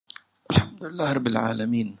الحمد لله رب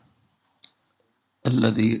العالمين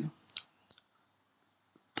الذي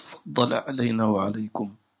تفضل علينا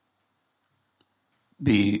وعليكم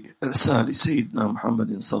بإرسال سيدنا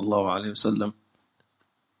محمد صلى الله عليه وسلم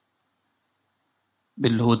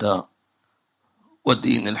بالهدى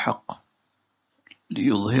والدين الحق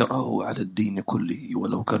ليظهره على الدين كله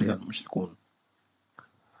ولو كره المشركون.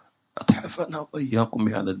 أتحفنا وإياكم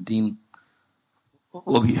بهذا الدين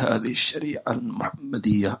وبهذه الشريعة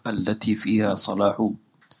المحمدية التي فيها صلاح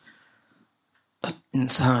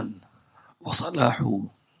الإنسان وصلاح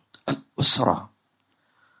الأسرة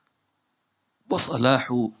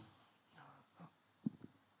وصلاح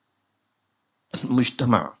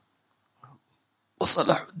المجتمع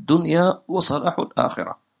وصلاح الدنيا وصلاح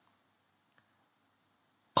الآخرة.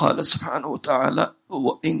 قال سبحانه وتعالى: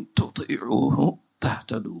 وإن تطيعوه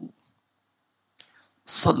تهتدوا.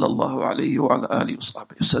 صلى الله عليه وعلى آله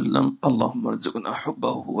وصحبه وسلم. اللهم ارزقنا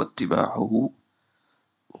حبه واتباعه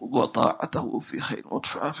وطاعته في خير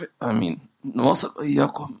وطفعه. آمين. نواصل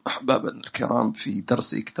إياكم أحبابنا الكرام في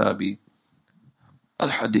درس كتاب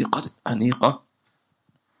الحديقة الأنيقة،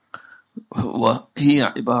 وهي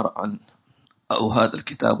عبارة عن هذا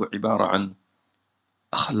الكتاب عبارة عن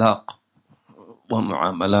أخلاق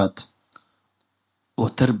ومعاملات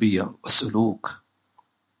وتربية وسلوك،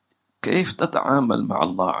 كيف تتعامل مع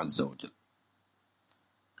الله عز وجل،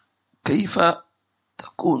 كيف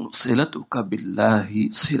تكون صلتك بالله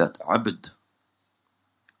صلة عبد.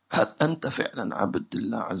 هل أنت فعلا عبد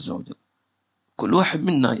لله عز وجل؟ كل واحد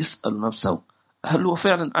منا يسأل نفسه: هل هو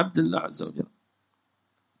فعلا عبد الله عز وجل؟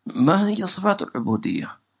 ما هي صفات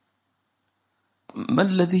العبودية؟ ما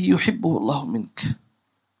الذي يحبه الله منك؟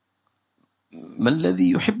 ما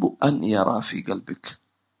الذي يحب أن يرى في قلبك؟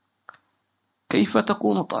 كيف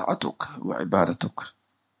تكون طاعتك وعبادتك؟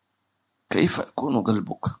 كيف يكون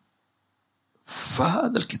قلبك؟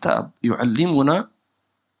 فهذا الكتاب يعلمنا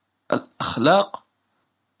الأخلاق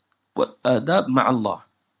والآداب مع الله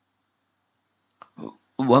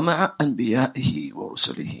ومع أنبيائه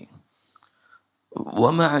ورسله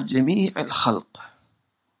ومع جميع الخلق.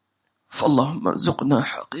 فاللهم ارزقنا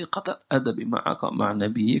حقيقة الأدب معك ومع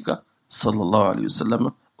نبيك صلى الله عليه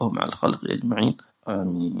وسلم ومع الخلق أجمعين.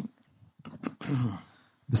 آمين.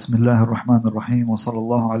 بسم الله الرحمن الرحيم، وصلى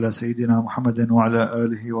الله على سيدنا محمد وعلى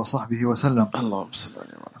آله وصحبه وسلم. اللهم صل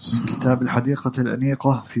على محمد. من كتاب الحديقة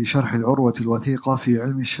الأنيقة في شرح العروة الوثيقة في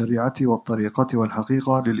علم الشريعة والطريقة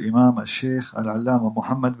والحقيقة للإمام الشيخ العلامة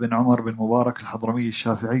محمد بن عمر بن مبارك الحضرمي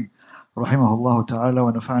الشافعي رحمه الله تعالى،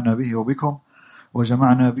 ونفعنا به وبكم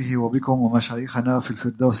وجمعنا به وبكم ومشايخنا في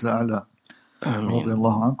الفردوس الأعلى. آمين. رضي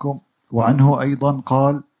الله عنكم. وعنه أيضا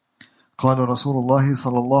قال رسول الله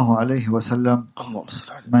صلى الله عليه وسلم: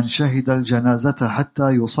 من شهد الجنازة حتى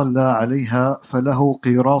يصلى عليها فله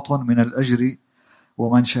قيراط من الأجر،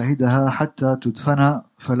 ومن شهدها حتى تدفن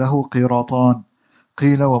فله قيراطان.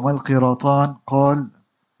 قيل: وما القيراطان؟ قال: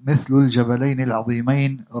 مثل الجبلين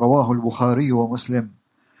العظيمين. رواه البخاري ومسلم.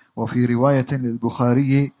 وفي رواية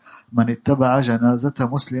للبخاري: من اتبع جنازة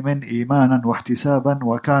مسلم إيمانا واحتسابا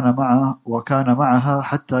وكان معها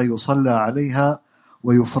حتى يصلى عليها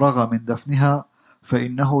ويفرغ من دفنها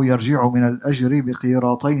فإنه يرجع من الأجر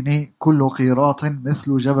بقيراطين، كل قيراط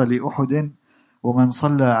مثل جبل أحد. ومن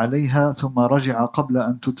صلى عليها ثم رجع قبل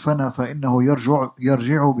أن تدفن فإنه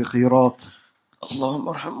يرجع بقيراط. اللهم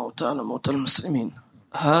ارحم موتانا موتى المسلمين.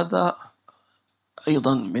 هذا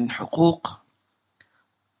أيضا من حقوق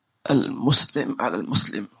المسلم على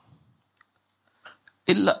المسلم،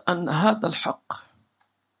 إلا أن هذا الحق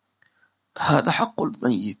هذا حق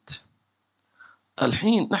الميت.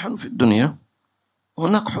 الحين نحن في الدنيا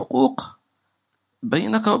هناك حقوق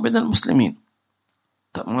بينك وبين المسلمين،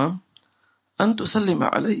 تمام؟ أن تسلم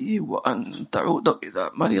عليه، وأن تعود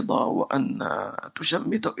إذا مرض، وأن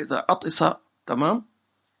تشمت إذا عطس، تمام؟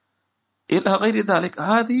 إلى غير ذلك.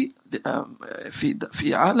 هذه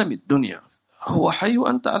في عالم الدنيا، هو حي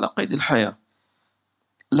وأنت على قيد الحياة.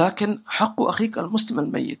 لكن حق أخيك المسلم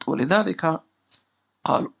الميت، ولذلك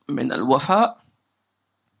قال من الوفاء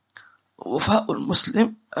وفاء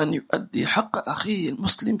المسلم أن يؤدي حق أخيه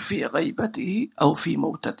المسلم في غيبته أو في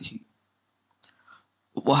موتته.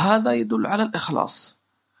 وهذا يدل على الإخلاص،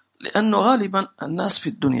 لأنه غالبا الناس في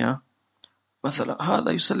الدنيا مثلا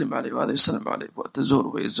هذا يسلم عليه وهذا يسلم عليه وتزور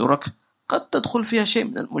ويزورك، قد تدخل فيها شيء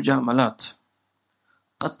من المجاملات،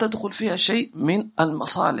 قد تدخل فيها شيء من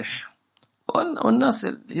المصالح، والناس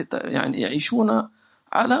يعني يعيشون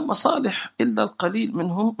على مصالح، إلا القليل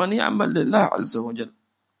منهم من يعمل لله عز وجل.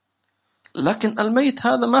 لكن الميت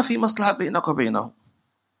هذا ما في مصلحة بينك وبينه،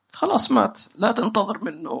 خلاص مات، لا تنتظر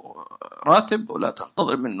منه راتب ولا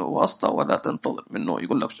تنتظر منه واسطة ولا تنتظر منه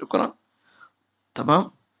يقول لك شكرا،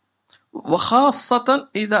 تمام؟ وخاصة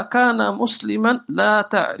إذا كان مسلما لا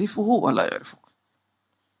تعرفه ولا يعرفك.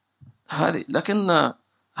 لكن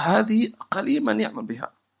هذه قليل من يعمل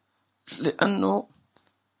بها، لأنه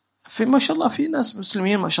ما شاء الله في ناس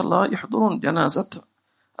مسلمين ما شاء الله يحضرون جنازة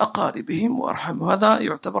أقاربهم وأرحمهم، هذا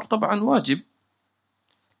يعتبر طبعا واجب.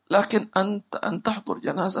 لكن أن تحضر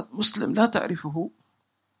جنازة مسلم لا تعرفه،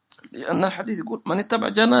 لأن الحديث يقول من اتبع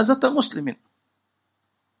جنازة مسلم،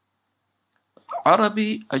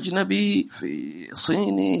 عربي أجنبي، في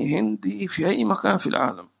صيني هندي، في أي مكان في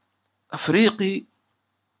العالم، أفريقي،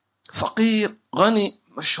 فقير غني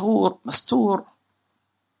مشهور مستور،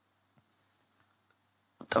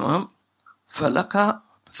 تمام، فلك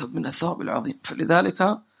من الثواب العظيم.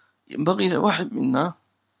 فلذلك ينبغي للواحد منا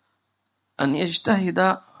أن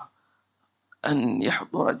يجتهد أن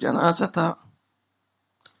يحضر جنازة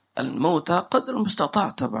الموتى قدر المستطاع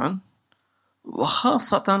طبعا،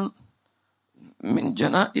 وخاصة من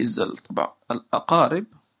جنائز الأقارب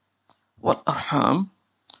والأرحام،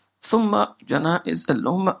 ثم جنائز اللي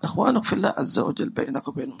هم إخوانك في الله عز وجل بينك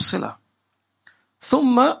وبينهم صلة،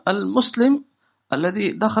 ثم المسلم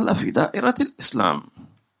الذي دخل في دائرة الإسلام.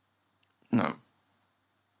 نعم،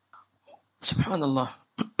 سبحان الله.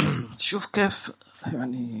 شوف كيف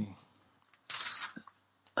يعني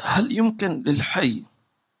هل يمكن للحي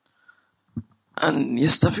أن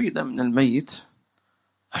يستفيد من الميت؟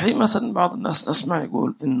 حين مثلا بعض الناس نسمع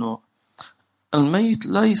يقول إنه الميت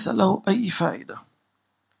ليس له أي فائدة،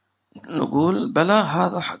 نقول بلى،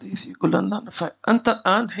 هذا حديث يقول لنا أنت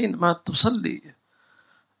الآن حينما تصلي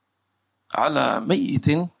على ميت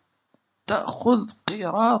تأخذ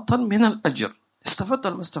قيراطا من الأجر، استفدت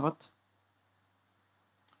ولا ما استفدت؟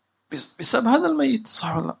 بسبب هذا الميت،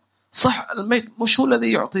 صح ولا لا؟ صح، الميت مش هو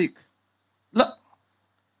الذي يعطيك، لا،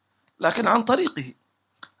 لكن عن طريقه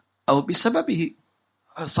أو بسببه،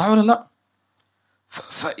 صح ولا لا؟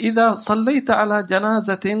 فإذا صليت على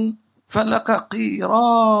جنازة فلك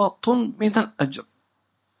قيراط من الأجر.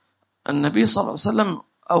 النبي صلى الله عليه وسلم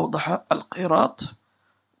أوضح القيراط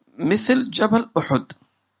مثل جبل أحد،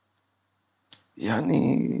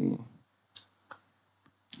 يعني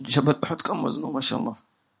جبل أحد كم وزنه ما شاء الله،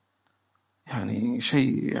 يعني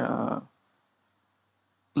شيء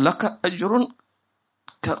لك أجر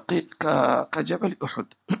كجبل أحد.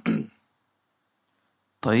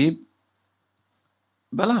 طيب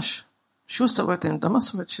بلاش، شو سويت أنت؟ ما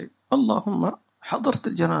سويت شيء، اللهم حضرت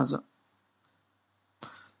الجنازة.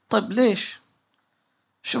 طيب ليش؟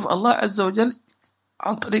 شوف الله عز وجل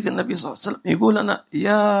عن طريق النبي صلى الله عليه وسلم يقول لنا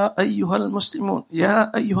يا أيها المسلمون،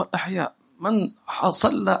 يا أيها الأحياء، من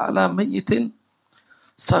صلى على ميت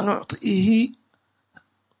سنعطيه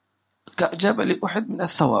كجبل أحد من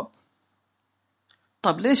الثواب.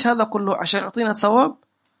 طب ليش هذا كله؟ عشان يعطينا ثواب؟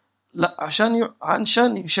 لا،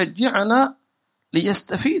 عشان يشجعنا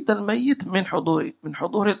ليستفيد الميت من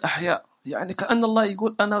حضور الأحياء. يعني كأن الله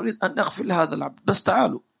يقول أنا أريد أن أغفر لهذا العبد، بس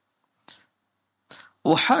تعالوا.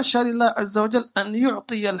 وحاشا لله عز وجل أن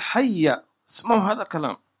يعطي الحي، اسمعوا هذا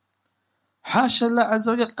الكلام، حاشا لله عز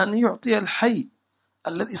وجل أن يعطي الحي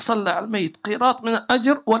الذي صلى على الميت قيراط من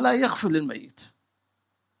الأجر ولا يغفر للميت.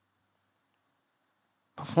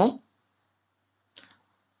 مفهوم؟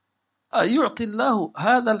 يعطي الله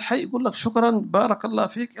هذا الحي، يقول لك شكرا بارك الله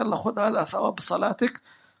فيك، يلا خذ هذا ثواب صلاتك،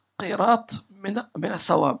 قيراط من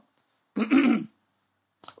الثواب.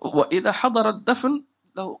 وإذا حضر الدفن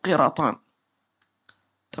له قيراطان،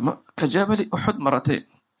 تمام، كجبل أحد مرتين.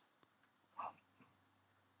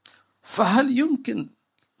 فهل يمكن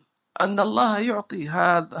أن الله يعطي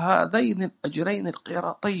هذين الأجرين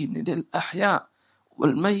القيراطين للأحياء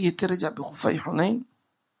والميت يرجع بخفي حنين؟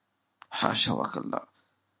 حاشا وكلا.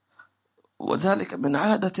 وذلك من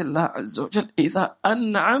عادة الله عز وجل، إذا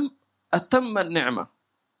أنعم أتم النعمة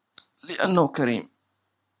لأنه كريم.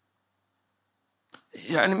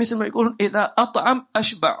 يعني مثل ما يقولون إذا أطعم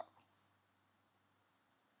أشبع،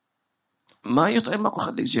 ما يطعمك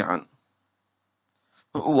وخليك جيعان.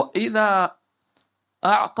 وإذا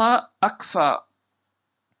أعطى أكفى،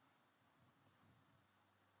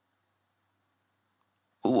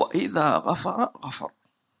 وإذا غفر،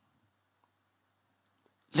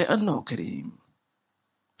 لأنه كريم.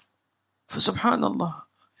 فسبحان الله،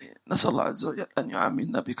 نسأل الله عز وجل أن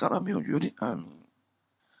يعاملنا بكرمه وجوده، آمين.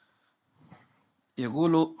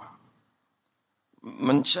 يقول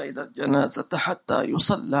من شهد الجنازة حتى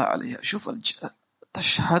يصلى عليها. شوف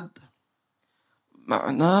تشهد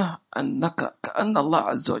معناه أنك كأن الله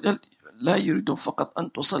عز وجل لا يريد فقط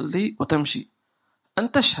أن تصلي وتمشي،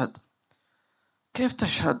 أن تشهد. كيف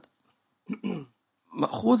تشهد؟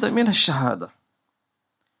 مأخوذة من الشهادة.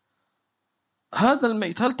 هذا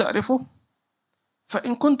الميت هل تعرفه؟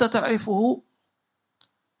 فإن كنت تعرفه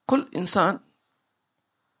كل إنسان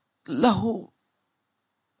له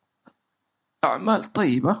أعمال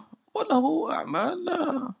طيبة وله أعمال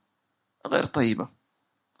غير طيبة.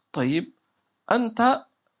 طيب أنت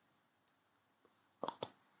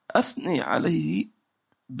أثني عليه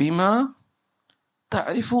بما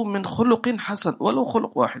تعرفه من خلق حسن ولو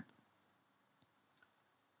خلق واحد.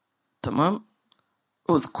 تمام.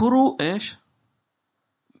 اذكروا إيش؟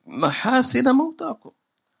 محاسن موتاكم.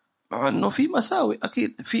 مع أنه في مساوئ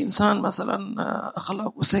أكيد، في إنسان مثلا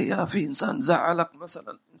أخلاقه سيئة، في إنسان زعلك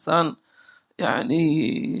مثلا، إنسان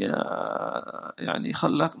يعني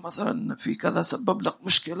خلاك مثلا في كذا، سبب لك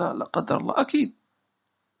مشكلة لا قدر الله، أكيد.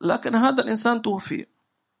 لكن هذا الإنسان توفي،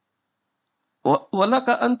 ولك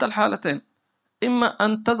أنت الحالتين: إما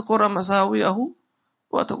أن تذكر مساوئه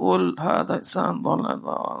وتقول هذا إنسان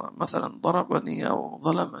مثلا ضربني أو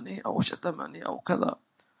ظلمني أو شتمني أو كذا،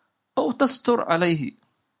 أو تستر عليه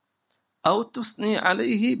أو تثني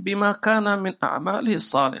عليه بما كان من أعماله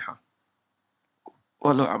الصالحة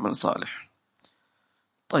ولو عمل صالح.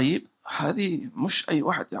 طيب هذه مش أي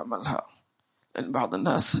واحد يعملها، لأن بعض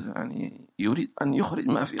الناس يعني يريد أن يخرج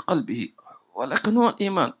ما في قلبه، ولكن هو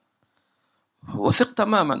الإيمان. وثق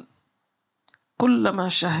تماما كلما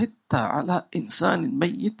شهدت على إنسان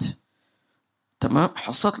ميت، تمام،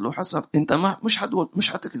 حصلت له حسن، أنت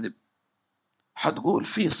مش هتكذب، هتقول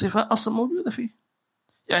في صفة أصلا موجودة فيه.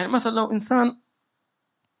 يعني مثلا لو إنسان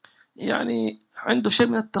يعني عنده شيء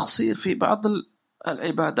من التقصير في بعض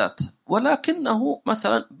العبادات، ولكنه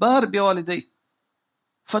مثلا بار بوالديه،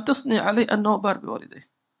 فتثني عليه أنه بار بوالديه،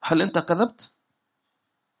 هل أنت كذبت؟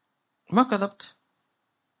 ما كذبت،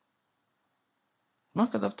 ما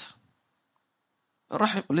كذبت.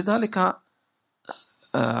 رحم. لذلك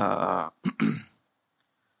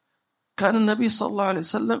كان النبي صلى الله عليه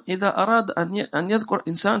وسلم إذا أراد أن يذكر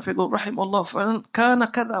إنسان فيقول رحم الله فلان كان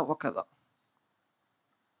كذا وكذا.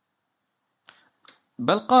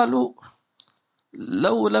 بل قالوا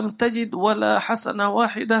لو لم تجد ولا حسنة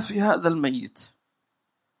واحدة في هذا الميت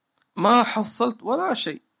ما حصلت ولا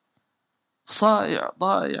شيء، صايع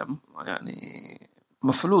ضايع يعني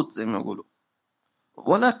مفلوت زي ما يقولوا،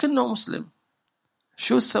 ولكنه مسلم،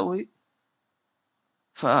 شو تسوي؟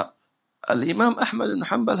 فالإمام أحمد بن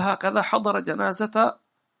حنبل هكذا حضر جنازة،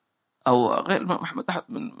 أو غير الإمام أحمد، أحد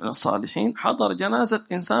من الصالحين حضر جنازة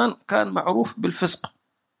إنسان كان معروف بالفسق،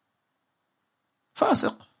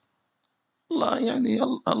 فاسق، الله يعني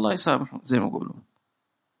الله يسامحه زي ما يقولوا،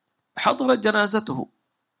 حضرت جنازته،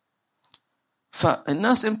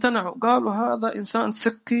 فالناس امتنعوا، قالوا هذا إنسان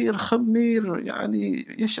سكير خمير يعني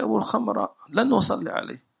يشرب الخمر، لن نصلي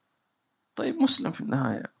عليه. طيب مسلم في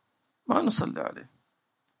النهاية، ما نصلي عليه.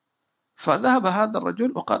 فذهب هذا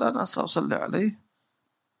الرجل وقال أنا سأصلي عليه،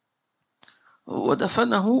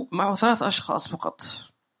 ودفنه معه 3 أشخاص فقط.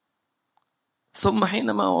 ثم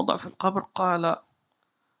حينما وضع في القبر قال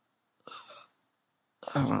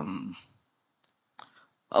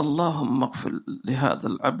اللهم اغفر لهذا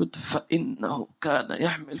العبد فإنه كان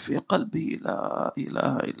يحمل في قلبه لا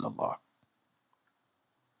إله إلا الله.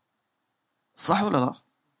 صح ولا لا؟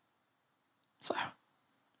 صح،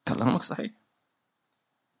 كلامك صحيح،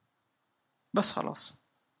 بس خلاص.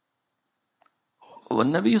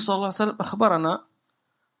 والنبي صلى الله عليه وسلم أخبرنا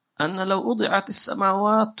أن لو وضعت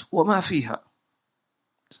السماوات وما فيها،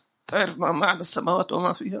 تعرف ما معنى السماوات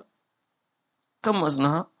وما فيها؟ كم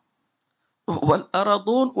وزنها؟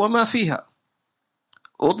 والأرضون وما فيها،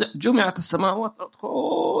 جمعت السماوات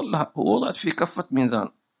كلها ووضعت في كفة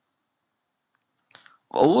ميزان،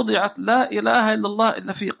 ووضعت لا إله إلا الله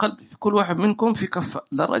إلا في قلب كل واحد منكم في كفة،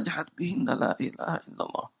 لرجحت بهن لا إله إلا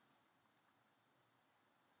الله.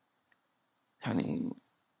 يعني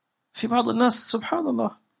في بعض الناس سبحان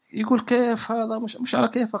الله يقول كيف هذا، مش على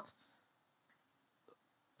كيفك،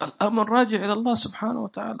 الأمر راجع إلى الله سبحانه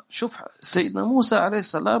وتعالى. شوف سيدنا موسى عليه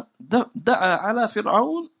السلام دعا على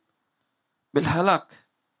فرعون بالهلاك،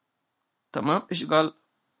 تمام، إيش قال؟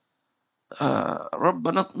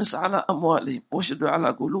 ربنا اطمس على أموالهم واشدد على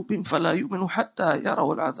قلوبهم فلا يؤمنوا حتى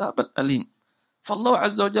يروا العذاب الأليم. فالله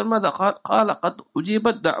عز وجل ماذا قال؟ قال قد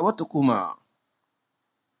أجيبت دعوتكما.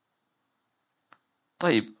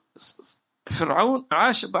 طيب فرعون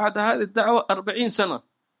عاش بعد هذه الدعوة 40 سنة.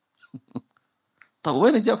 طب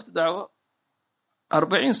وين جابت الدعوة؟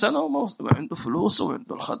 40 سنة وما عنده فلوس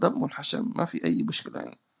وعنده الخدم والحشم، ما في أي مشكلة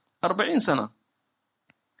يعني 40 سنة.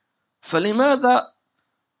 فلماذا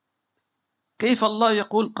كيف الله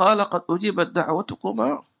يقول قال قد أجيبت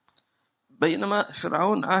دعوتكما، بينما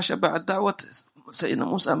فرعون عاش بعد دعوة سيدنا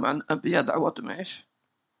موسى مع الأنبياء دعوتهم إيش؟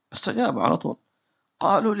 استجاب على طول.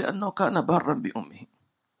 قالوا لأنه كان بارا بأمه.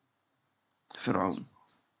 فرعون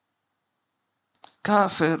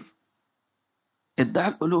كافر ادعى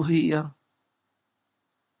الألوهية،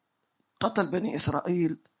 قتل بني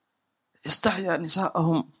إسرائيل، استحيا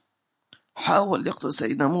نساءهم، حاول يقتل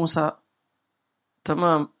سيدنا موسى.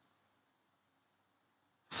 تمام.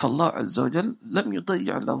 فالله عز وجل لم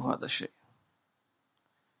يضيع له هذا الشيء،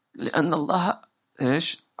 لأن الله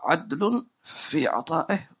إيش؟ عدل في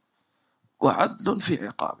عطائه وعدل في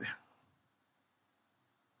عقابه.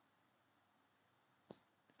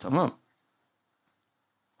 تمام.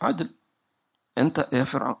 عدل. أنت يا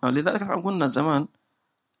فرعون، لذلك قلنا زمان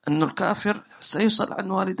أن الكافر سيسأل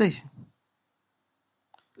عن والديه،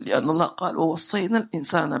 لأن الله قال ووصينا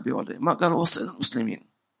الإنسان بوالديه، ما قال وصينا المسلمين.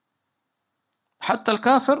 حتى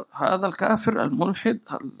الكافر، هذا الكافر الملحد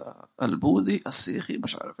البوذي السيخي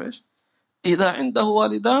مش عارف إيش، إذا عنده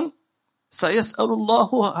والدان سيسأل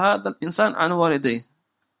الله هذا الإنسان عن والديه،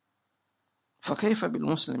 فكيف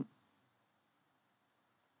بالمسلم؟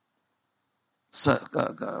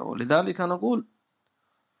 ولذلك نقول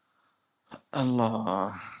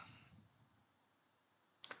الله.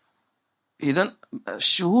 إذن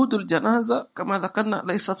شهود الجنازة كما ذكرنا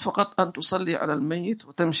ليست فقط أن تصلي على الميت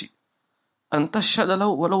وتمشي، أن تشهد له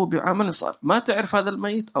ولو بعمل صالح. ما تعرف هذا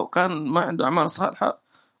الميت أو كان ما عنده أعمال صالحة،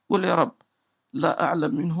 قل يا رب لا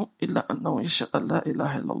أعلم منه إلا أنه يشهد أن لا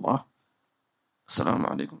إله إلا الله. السلام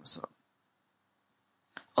عليكم. السلام.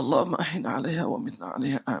 اللهم أحينا عليها ومتنا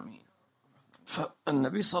عليها، آمين.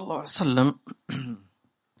 فالنبي صلى الله عليه وسلم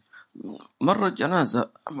مر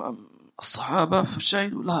الجنازة أمام الصحابة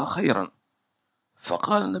فشهدوا لها خيرا،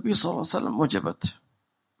 فقال النبي صلى الله عليه وسلم وجبت.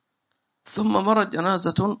 ثم مرت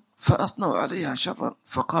جنازة فأثنوا عليها شرا،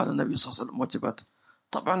 فقال النبي صلى الله عليه وسلم وجبت.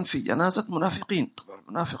 طبعا في جنازة منافقين، طبعا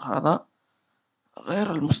المنافق هذا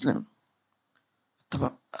غير المسلم،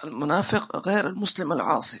 طبعا المنافق غير المسلم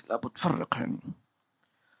العاصي، لابد تفرق يعني.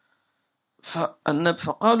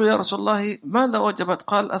 فقالوا يا رسول الله ماذا وجبت؟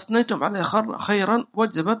 قال أثنيتم عليه خيرا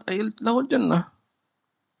وجبت أي له الجنة،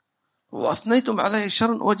 وأثنيتم عليه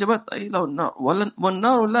شرا وجبت أي له النار،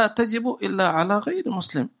 والنار لا تجب إلا على غير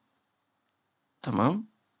مسلم. تمام.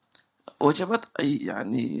 وجبت أي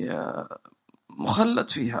يعني مخلد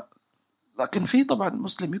فيها، لكن في طبعا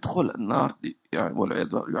مسلم يدخل النار يعني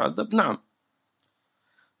والعياذ يعذب. نعم.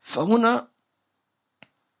 فهنا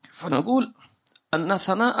فنقول أن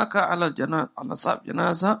ثناءك على الجنازة، على صاحب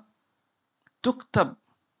جنازة، تكتب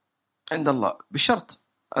عند الله بشرط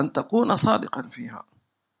أن تكون صادقا فيها،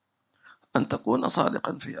 أن تكون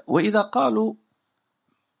صادقا فيها. وإذا قالوا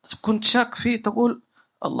كنت شاك فيه تقول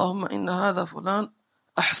اللهم إن هذا فلان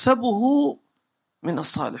أحسبه من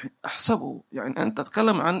الصالحين. أحسبه يعني أنت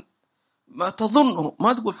تتكلم عن ما تظنه،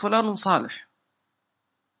 ما تقول فلان صالح،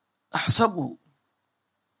 أحسبه.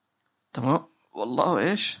 تمام. والله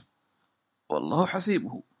إيش؟ والله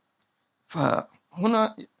حسيبه.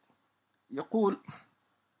 فهنا يقول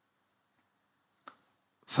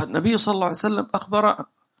فالنبي صلى الله عليه وسلم أخبر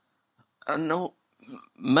أنه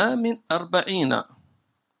ما من 40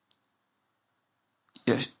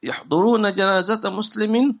 يحضرون جنازة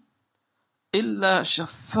مسلم إلا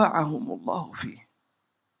شفعهم الله فيه.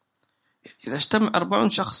 إذا اجتمع 40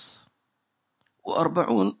 شخص،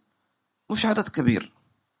 و40 مش عدد كبير،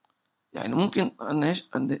 يعني ممكن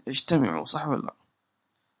أن يجتمعوا، صح ولا لا؟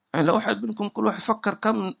 يعني لو واحد منكم كل واحد فكر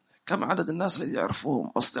كم عدد الناس اللي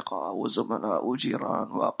يعرفوهم، أصدقاء وزملاء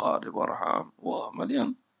وجيران وأقارب وأرحام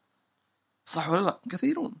ومليان، صح ولا لا؟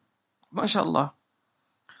 كثيرون ما شاء الله.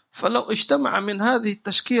 فلو اجتمع من هذه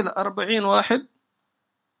التشكيلة 40 واحد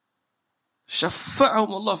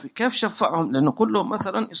شفعهم الله فيه. كيف شفعهم؟ لأنه كلهم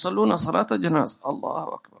مثلا يصلون صلاة جنازة،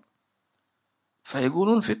 الله أكبر،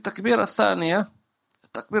 فيقولون في التكبيرة الثانية،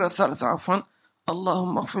 التكبيرة الثالثة عفوا،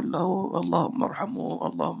 اللهم اغفر له، اللهم ارحمه،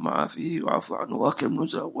 اللهم عافيه وعفو عنه واكرم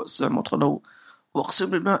نزله ووسع مدخله واقسم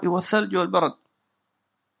بالماء والثلج والبرد.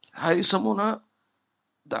 هذه يسمونها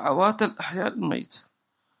دعوات الأحياء الميت.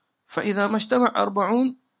 فإذا ما اجتمع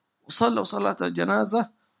 40 وصلوا صلاة الجنازة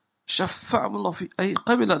شفعهم الله في، أي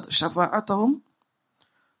قبل شفاعتهم،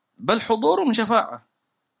 بل حضورهم شفاعة،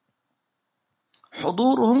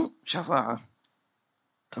 حضورهم شفاعة.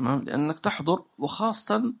 تمام. لأنك تحضر،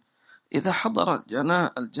 وخاصة إذا حضر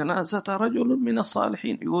الجنازة رجل من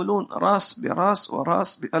الصالحين، يقولون راس براس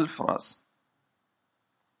وراس ب1000 راس.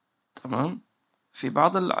 تمام. في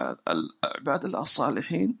بعض العباد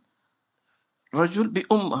الصالحين رجل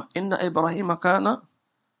بأمة، إن إبراهيم كان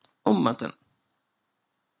أمة،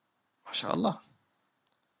 ما شاء الله.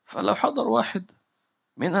 فلو حضر واحد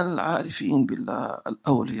من العارفين بالله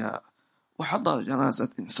الأولياء وحضر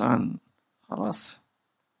جنازة إنسان، خلاص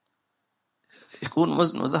يكون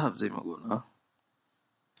وزنه ذهب زي ما قلنا.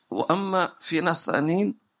 وأما في ناس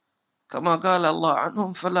ثانيين كما قال الله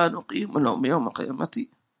عنهم فلا نقيم لهم يوم القيامة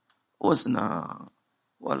وزنا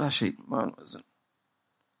ولا شيء، ما نوزن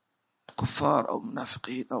كفار أو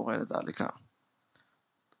منافقين أو غير ذلك.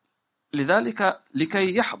 لذلك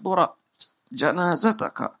لكي يحضر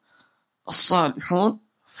جنازتك الصالحون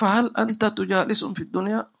فهل أنت تجالسهم في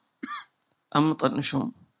الدنيا أم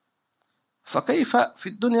تطنشهم؟ فكيف في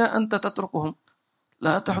الدنيا أنت تتركهم،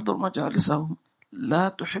 لا تحضر مجالسهم، لا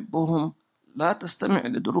تحبهم، لا تستمع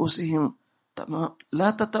لدروسهم، تمام،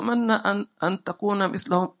 لا تتمنى أن تكون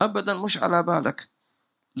مثلهم أبدا، مش على بالك،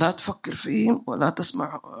 لا تفكر فيهم ولا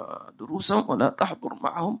تسمع دروسهم ولا تحضر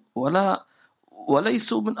معهم،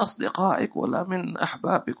 وليسوا من أصدقائك ولا من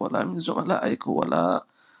أحبابك ولا من زملائك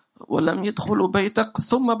ولم يدخلوا بيتك،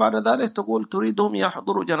 ثم بعد ذلك تقول تريدهم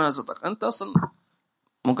يحضروا جنازتك. أنت أصلا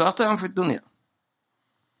مقاطع في الدنيا،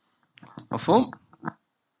 مفهوم؟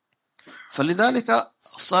 فلذلك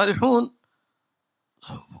الصالحون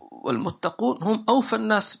والمتقون هم أوفى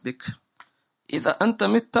الناس بك. إذا أنت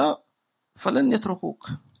مت فلن يتركوك.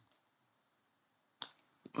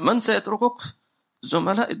 من سيتركك؟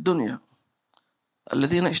 زملاء الدنيا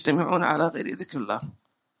الذين يجتمعون على غير ذكر الله،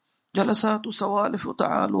 جلسات وسوالف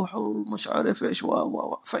وتعالوا حول مش عارف ايش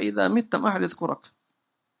فإذا مت ما أحد يذكرك.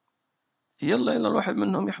 يلا إلا الواحد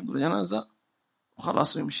منهم يحضر جنازة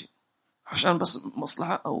وخلاص ويمشي عشان بس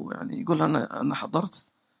مصلحة، أو يعني يقول أنا حضرت،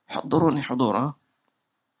 حضروني حضورا.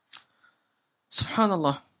 سبحان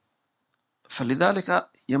الله. فلذلك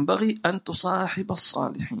ينبغي أن تصاحب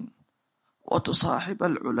الصالحين وتصاحب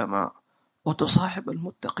العلماء وتصاحب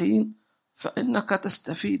المتقين، فإنك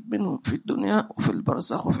تستفيد منهم في الدنيا وفي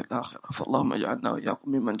البرزخ وفي الآخرة. فاللهم اجعلنا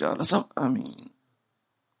وإياكم ممن جالسهم، آمين.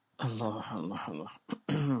 الله الله الله.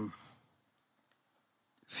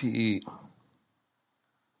 في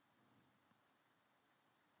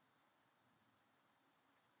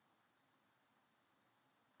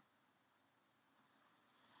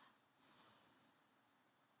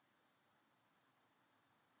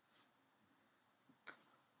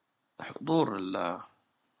حضور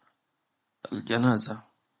الجنازة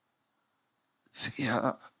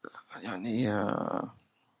فيها يعني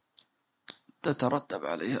تترتب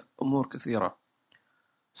عليها أمور كثيرة،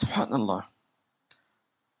 سبحان الله.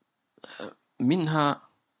 منها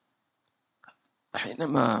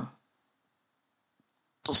حينما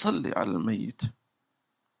تصلي على الميت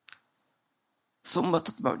ثم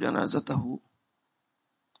تتبع جنازته،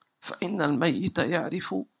 فإن الميت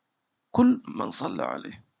يعرف كل من صلى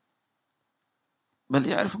عليه، بل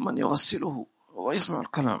يعرف من يغسله ويسمع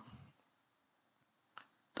الكلام،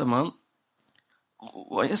 تمام،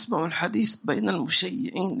 ويسمع الحديث بين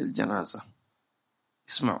المشيعين للجنازة،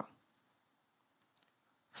 يسمع.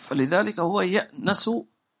 فلذلك هو يأنس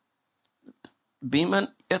بمن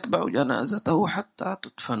يتبع جنازته حتى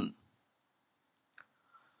تدفن.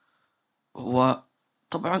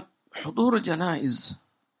 وطبعا حضور الجنائز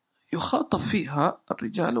يخاطب فيها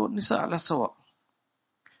الرجال والنساء على سواء،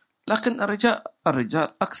 لكن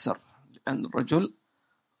الرجال أكثر، لأن الرجل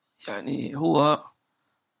يعني هو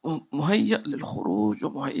مهيأ للخروج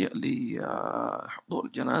ومهيأ لحضور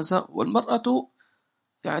الجنازة، والمرأة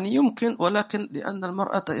يعني يمكن، ولكن لأن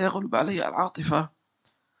المرأة يغلب عليها العاطفة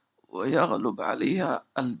ويغلب عليها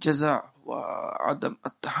الجزع وعدم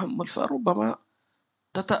التحمل، فربما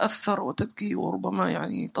تتأثر وتبكي وربما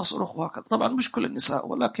يعني تصرخ وهكذا. طبعا مش كل النساء،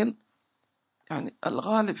 ولكن يعني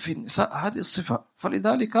الغالب في النساء هذه الصفة،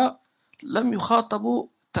 فلذلك لم يخاطبوا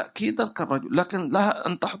تأكيدا كالرجل، لكن لها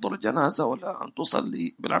أن تحضر الجنازة ولا أن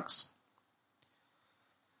تصلي، بالعكس.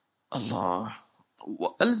 الله.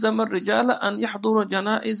 وألزم الرجال أن يحضروا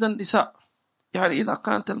جنائز النساء، يعني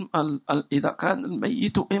إذا كان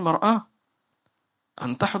الميت امرأة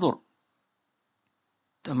أن تحضر،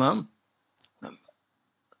 تمام،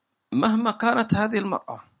 مهما كانت هذه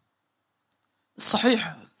المرأة.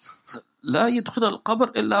 صحيح لا يدخل القبر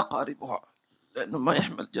إلا قاربها، لأنه ما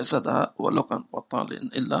يحمل جسدها ولو كان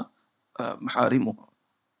بطال إلا محارمها.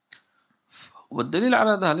 والدليل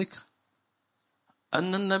على ذلك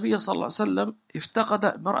أن النبي صلى الله عليه وسلم افتقد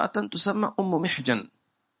امرأة تسمى أم محجن،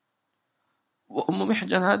 وأم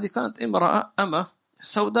محجن هذه كانت امرأة أمة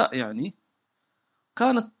سوداء، يعني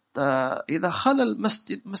كانت إذا خلى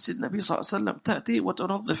المسجد، مسجد النبي صلى الله عليه وسلم، تأتي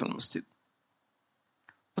وتنظف المسجد.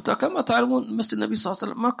 وكما تعلمون مسجد النبي صلى الله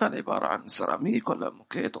عليه وسلم ما كان عبارة عن سيراميك ولا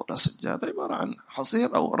موكيت ولا سجادة، عبارة عن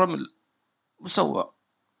حصير أو رمل مسوى.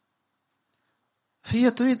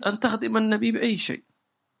 فهي تريد أن تخدم النبي بأي شيء،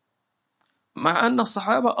 مع أن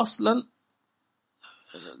الصحابة أصلا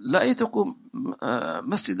لا يتركوا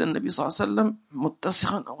مسجد النبي صلى الله عليه وسلم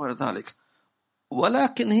متسخا أو غير ذلك،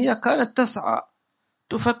 ولكن هي كانت تسعى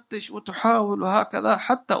تفتش وتحاول وهكذا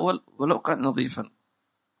حتى ولو كان نظيفا.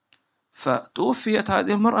 فتوفيت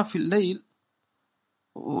هذه المرأة في الليل،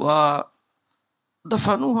 ودفنوها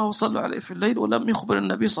وصلوا عليه في الليل، ولم يخبر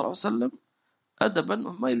النبي صلى الله عليه وسلم أدبا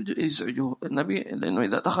ما يزعجه النبي، لأنه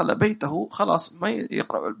إذا دخل بيته خلاص ما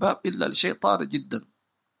يقرأ الباب إلا لشيء طارئ جدا.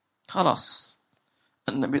 خلاص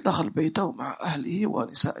النبي دخل بيته مع أهله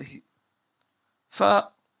ونسائه.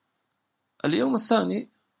 فاليوم الثاني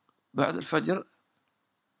بعد الفجر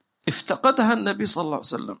افتقدها النبي صلى الله عليه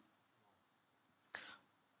وسلم.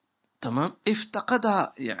 تمام،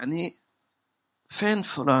 افتقدها يعني فين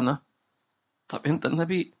فلانة؟ طب أنت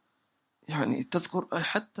النبي يعني تذكر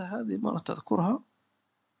حتى هذه المرة تذكرها؟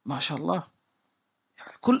 ما شاء الله،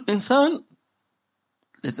 يعني كل إنسان.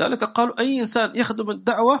 لذلك قالوا أي إنسان يخدم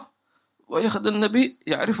الدعوة ويخدم النبي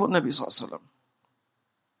يعرفه النبي صلى الله عليه وسلم.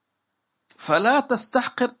 فلا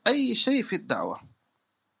تستحقر أي شيء في الدعوة،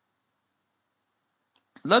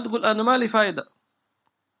 لا تقول أنا ما لي فايدة،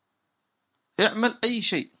 اعمل أي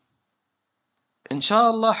شيء إن شاء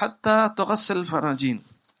الله حتى تغسل الفراجين،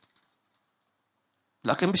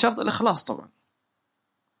 لكن بشرط الإخلاص طبعا.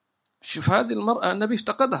 شوف هذه المرأة النبي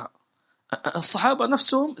افتقدها، الصحابة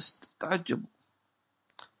نفسهم استعجبوا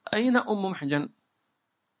أين أم محجن؟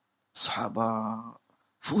 الصحابة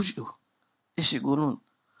فوجئوا، إيش يقولون؟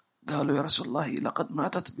 قالوا يا رسول الله لقد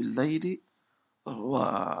ماتت بالليل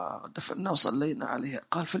ودفنا وصلينا عليها.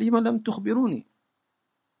 قال فلما لم تخبروني؟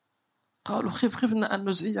 قالوا خفنا أن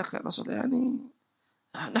نزعجك يا رسول الله، يعني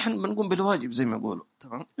نحن بنقوم بالواجب زي ما يقولوا.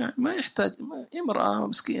 تمام، يعني ما يحتاج، امرأة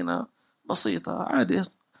مسكينة بسيطة عادي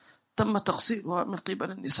تم تغسيلها من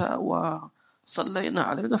قبل النساء وصلينا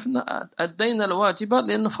عليه ودفنا، أدينا الواجب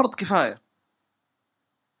لأنه فرض كفاية.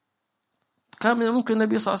 كان من الممكن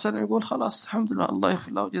النبي صلى الله عليه وسلم يقول خلاص الحمد لله الله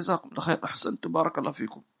يغفر له وجزاكم الله خير أحسنتم بارك الله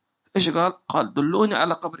فيكم. إيش قال؟ قال دلوني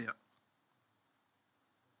على قبرها.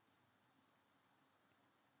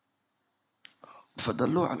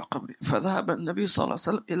 فدلوه على قبره، فذهب النبي صلى الله عليه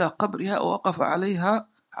وسلم إلى قبرها ووقف عليها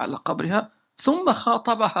على قبرها ثم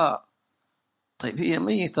خاطبها. طيب هي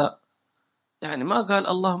ميتة، يعني ما قال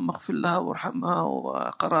اللهم اغفر لها وارحمها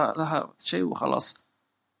وقرأ لها شيء وخلاص،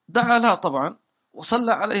 دعا لها طبعا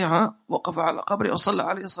وصلى عليها، وقف على قبرها وصلى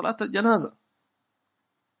عليها صلاة الجنازة.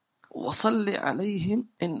 وصل عليهم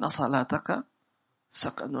إن صلاتك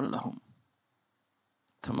سكن لهم.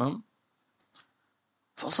 تمام،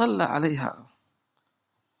 فصلى عليها.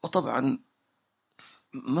 وطبعا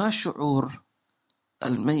ما شعور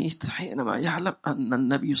الميت حينما يعلم أن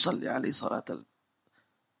النبي يصلي عليه صلاة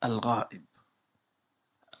الغائب؟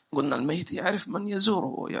 قلنا الميت يعرف من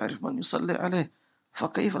يزوره ويعرف من يصلي عليه،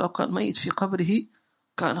 فكيف لو كان ميت في قبره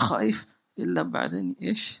كان خائف، إلا بعدين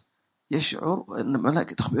إيش يشعر وأن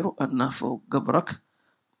الملائكة تخبره أن فوق قبرك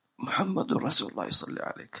محمد رسول الله يصلي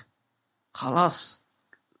عليك. خلاص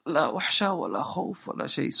لا وحشة ولا خوف ولا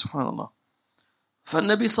شيء، سبحان الله.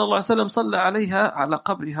 فالنبي صلى الله عليه وسلم صلى عليها على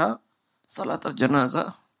قبرها صلاة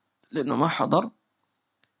الجنازة لأنه ما حضر،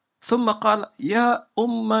 ثم قال يا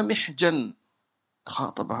أم محجن،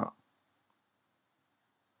 خاطبها،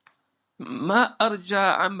 ما أرجى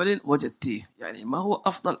عمل وجدتيه، يعني ما هو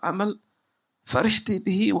أفضل عمل فرحتي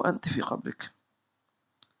به وأنت في قبرك؟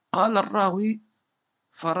 قال الراوي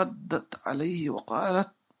فردت عليه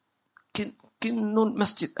وقالت كن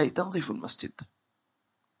المسجد، أي تنظيف المسجد.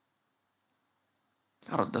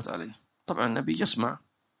 ردت عليه. طبعا النبي يسمع،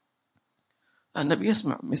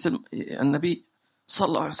 مثل النبي صلى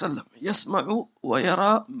الله عليه وسلم يسمع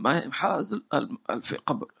ويرى ما يحاذل في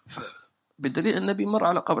قبر، بدليل النبي مر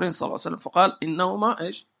على قبرين صلى الله عليه وسلم فقال إنهما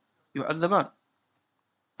إيش يعذبان.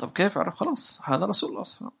 طب كيف عرف؟ خلاص هذا رسول الله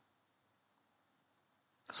صلى الله عليه وسلم،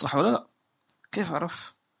 صح ولا لا؟ كيف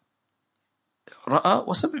عرف؟ رأى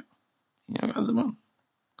وسمع يعذبان،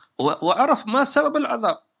 وعرف ما سبب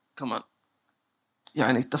العذاب كمان،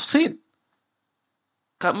 يعني تفصيل.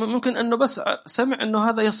 كان ممكن أنه بس سمع أنه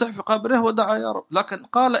هذا يصح في قبره ودعا يا رب، لكن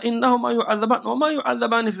قال إنهما يعذبان وما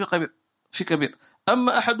يعذبان في كبير.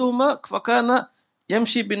 أما أحدهما فكان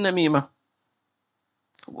يمشي بالنميمة،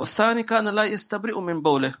 والثاني كان لا يستبرئ من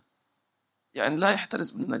بوله، يعني لا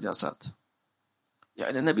يحترز من النجاسات.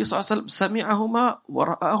 يعني النبي صلى الله عليه وسلم سمعهما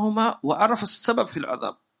ورآهما وعرف السبب في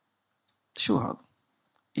العذاب. شو هذا؟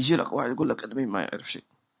 يجي لك واحد يقول لك النبي ما يعرف شيء.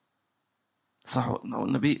 صح،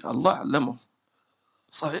 النبي الله علمه،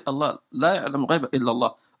 صحيح الله لا يعلم الغيب إلا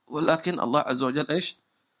الله، ولكن الله عز وجل إيش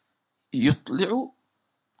يطلع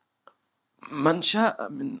من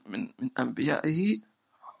شاء من أنبيائه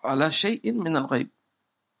على شيء من الغيب.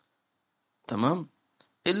 تمام،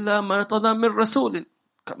 إلا ما ارتضى من رسول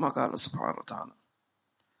كما قال سبحانه وتعالى.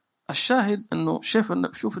 الشاهد أنه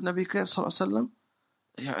شوف النبي كيف صلى الله عليه وسلم،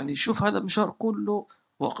 يعني شوف هذا المشوار كله،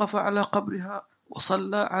 وقف على قبرها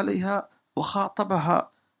وصلى عليها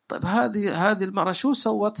وخاطبها. طيب هذه المرأة شو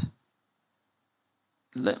سوت؟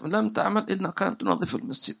 لم تعمل إلا كانت تنظف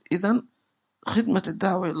المسجد. إذن خدمة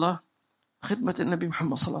الدعوة إلى الله، خدمة النبي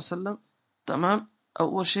محمد صلى الله عليه وسلم، تمام،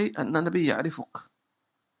 أول شيء أن النبي يعرفك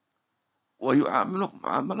ويعاملك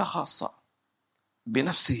معاملة خاصة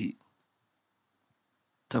بنفسه،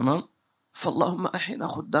 تمام. فاللهم أحينا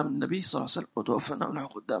خدام النبي صلى الله عليه وسلم وتوفنا ونحن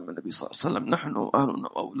خدام النبي صلى الله عليه وسلم، نحن وأهلنا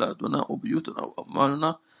وأولادنا وبيوتنا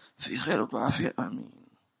وأموالنا في خير وعافية، آمين.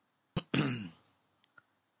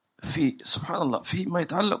 في سبحان الله فيما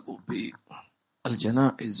يتعلق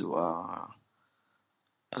بالجنائز والمعاملة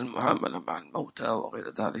مع الموتى وغير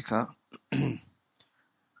ذلك،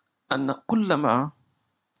 أن كلما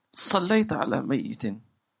صليت على ميت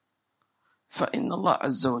فإن الله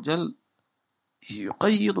عز وجل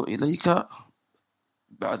يقيض إليك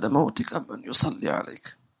بعد موتك من يصلي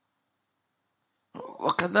عليك.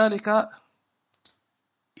 وكذلك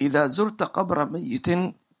إذا زرت قبر ميت،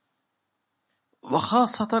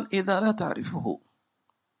 وخاصة إذا لا تعرفه،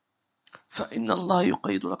 فإن الله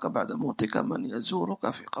يقيض لك بعد موتك من يزورك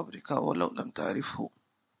في قبرك ولو لم تعرفه.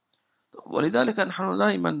 ولذلك نحن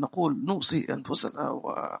دائما نقول نوصي أنفسنا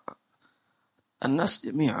والناس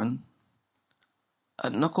جميعا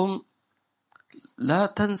أنكم لا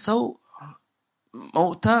تنسوا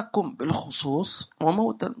موتاكم بالخصوص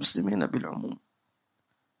وموتى المسلمين بالعموم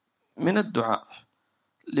من الدعاء.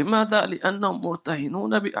 لماذا؟ لأنهم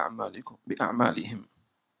مرتهنون بأعمالهم،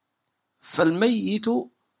 فالميت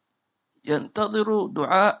ينتظر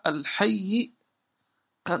دعاء الحي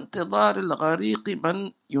كانتظار الغريق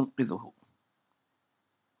من ينقذه.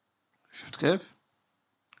 شفت كيف؟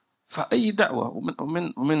 فأي دعوة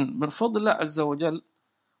ومن فضل الله عز وجل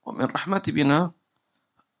ومن رحمة بنا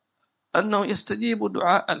أنه يستجيب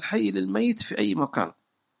دعاء الحي للميت في أي مكان.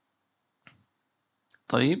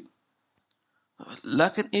 طيب،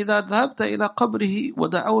 لكن إذا ذهبت إلى قبره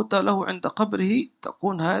ودعوت له عند قبره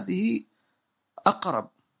تكون هذه أقرب،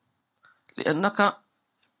 لأنك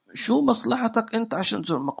شو مصلحتك أنت عشان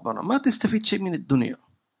تزور المقبرة؟ ما تستفيد شيء من الدنيا.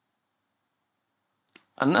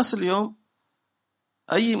 الناس اليوم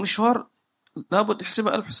أي مشوار لابد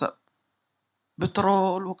يحسبها 1000 حساب،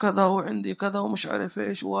 بترول وكذا وعندي كذا ومش عارف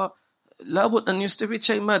إيش، ولابد أن يستفيد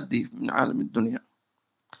شيء مادي من عالم الدنيا.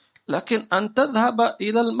 لكن أن تذهب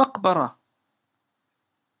إلى المقبرة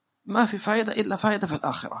ما في فائدة إلا فائدة في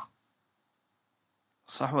الآخرة،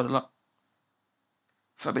 صح ولا لا؟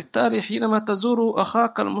 فبالتالي حينما تزور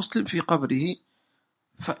أخاك المسلم في قبره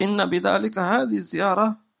فإن بذلك هذه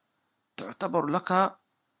الزيارة تعتبر لك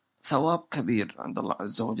ثواب كبير عند الله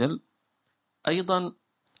عز وجل. أيضا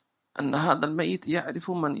أن هذا الميت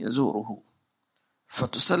يعرف من يزوره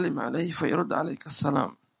فتسلم عليه فيرد عليك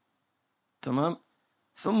السلام، تمام.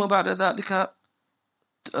 ثم بعد ذلك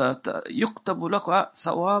يكتب لك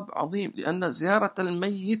ثواب عظيم، لأن زيارة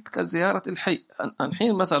الميت كزيارة الحي.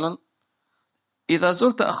 الحين مثلا إذا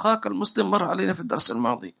زرت أخاك المسلم، مر علينا في الدرس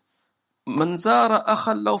الماضي من زار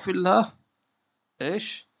أخا له في الله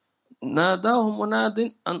إيش ناداه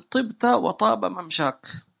مناد أن طبت وطاب ممشاك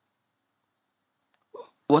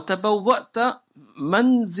وتبوأت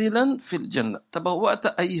منزلا في الجنة. تبوأت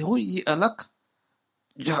أي هيئ لك،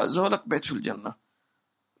 جهزوا لك بيت في الجنة،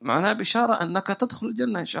 معناه بشارة أنك تدخل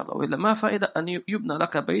الجنة إن شاء الله، وإلا ما فائدة أن يبنى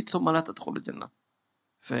لك بيت ثم لا تدخل الجنة.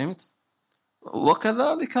 فهمت؟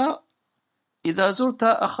 وكذلك إذا زرت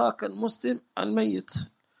أخاك المسلم الميت،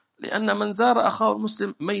 لأن من زار أخاه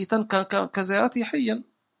المسلم ميتا كان كزيارته حيا،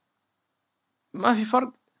 ما في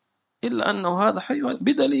فرق إلا أنه هذا حي،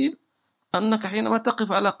 بدليل أنك حينما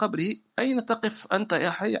تقف على قبره أين تقف أنت يا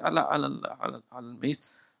حي على الميت؟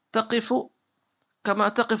 تقف كما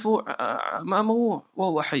تقف أمامه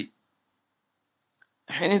وهو حي.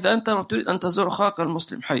 حين إذا أنت تريد أن تزور أخاك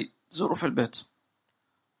المسلم حي، تزوره في البيت،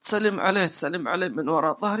 تسلم عليه من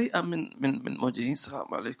وراء ظهري أم من وجهه؟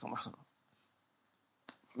 السلام عليكم ورحمة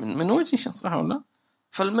الله، من وجهه، صح ولا؟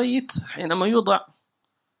 فالميت حينما يوضع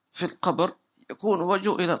في القبر يكون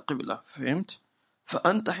وجهه إلى القبلة، فهمت؟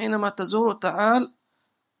 فأنت حينما تزور تعال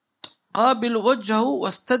قابل وجهه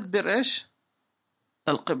واستدبر إيش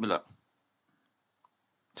القبلة،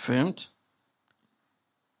 فهمت؟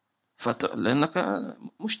 لأنك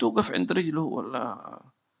مش توقف عند رجله ولا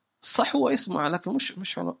صح، هو اسمه لكن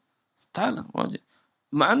مش على تعال واجه،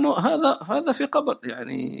 مع أنه هذا في قبر،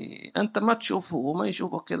 يعني أنت ما تشوفه وما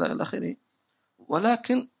يشوفه كذا إلى آخره،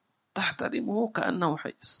 ولكن تحترمه كأنه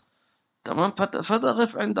حيس، تمام.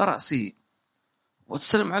 فتقف عند رأسه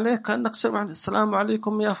وتسلم عليه كأنك تسلم عليه، السلام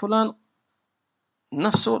عليكم يا فلان،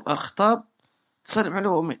 نفسه الخطاب، تسلم عليه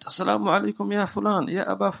وميت، السلام عليكم يا فلان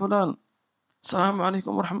يا أبا فلان، السلام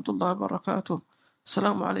عليكم ورحمة الله وبركاته،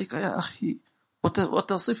 السلام عليك يا أخي،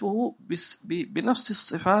 وتصفه بنفس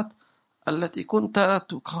الصفات التي كنت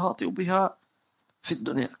تخاطب بها في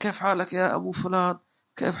الدنيا. كيف حالك يا أبو فلان؟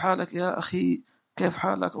 كيف حالك يا أخي؟ كيف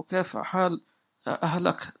حالك وكيف حال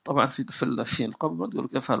أهلك؟ طبعا في القبر ما تقول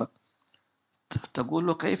كيف حالك، تقول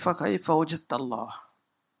له كيف وجدت الله،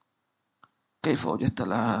 كيف وجدت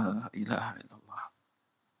لا إله إلا الله.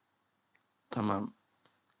 تمام.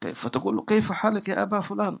 كيف تقول له كيف حالك يا أبا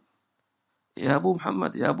فلان، يا أبو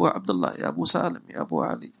محمد، يا أبو عبد الله، يا أبو سالم، يا أبو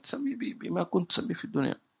علي، تسمي بما كنت تسمي في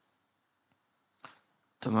الدنيا.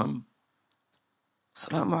 تمام.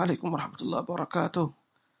 السلام عليكم ورحمة الله وبركاته.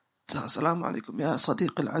 السلام عليكم يا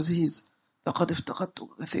صديقي العزيز، لقد افتقدتك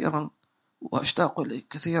كثيرا وأشتاق إليك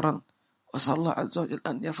كثيرا، وأسأل الله عز وجل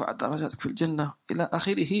أن يرفع درجاتك في الجنة إلى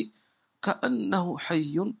آخره. كأنه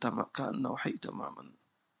حي كأنه حي تماما.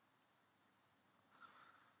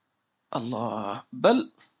 الله،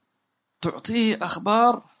 بل تعطيه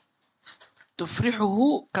أخبار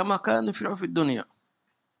تفرحه كما كان يفرح في الدنيا.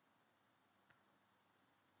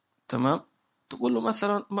 تمام. تقول له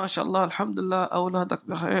مثلا ما شاء الله الحمد لله أولادك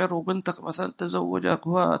بخير، وبنتك مثلا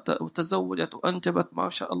وتزوجت وأنجبت ما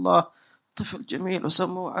شاء الله طفل جميل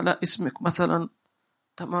وسموه على اسمك مثلا.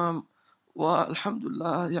 تمام. والحمد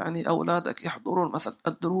لله يعني أولادك يحضرون مثلا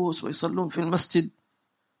الدروس ويصلون في المسجد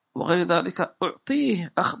وغير ذلك.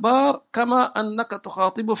 أعطيه أخبار كما أنك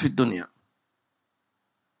تخاطبه في الدنيا،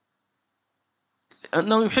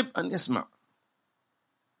 لأنه يحب أن يسمع.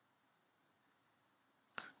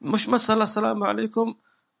 مش مسألة السلام عليكم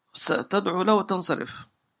ستدعو له وتنصرف.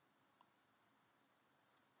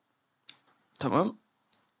 تمام.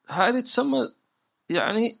 هذه تسمى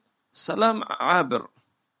يعني سلام عابر.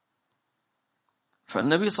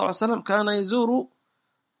 فالنبي صلى الله عليه وسلم كان يزور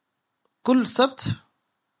كل سبت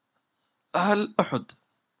أهل أحد،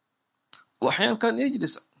 وأحيانا كان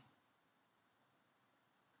يجلس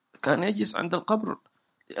عند القبر،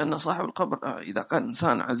 لأن صاحب القبر إذا كان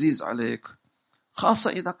إنسان عزيز عليك، خاصة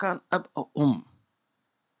إذا كان أب أو أم،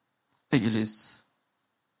 اجلس،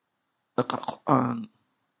 اقرأ قرآن،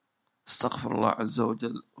 استغفر الله عز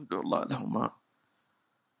وجل وادعو الله لهما،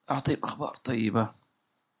 أعطيه أخبار طيبة،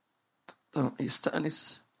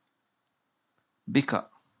 يستأنس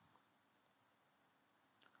بك.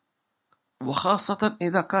 وخاصة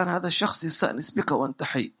إذا كان هذا الشخص يستأنس بك وأنت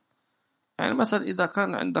حي. يعني مثلا إذا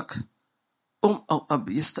كان عندك أم أو أب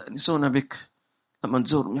يستأنسون بك، لما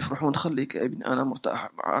تزورهم يفرحون، خليك يا ابني أنا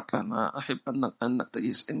مرتاح معك، أنا أحب أنك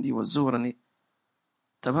تجلس عندي وتزورني.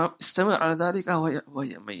 تمام. استمر على ذلك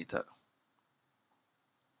وهي ميتة.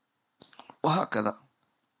 وهكذا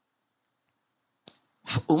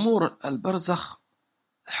في أمور البرزخ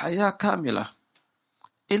حياة كاملة،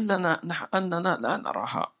 إلا أننا لا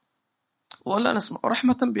نراها ولا نسمع.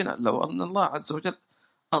 رحمة بنا، لو أن الله عز وجل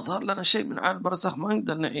أظهر لنا شيء من عالم البرزخ ما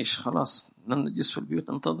نقدر نعيش، خلاص نجلس في البيوت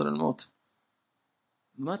ننتظر الموت،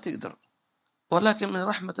 ما تقدر. ولكن من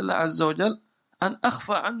رحمة الله عز وجل أن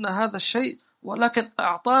أخفى عنا هذا الشيء، ولكن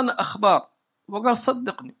أعطانا أخبار وقال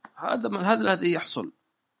صدقني هذا الذي يحصل.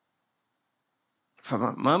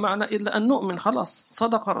 فما معنى إلا أن نؤمن، خلاص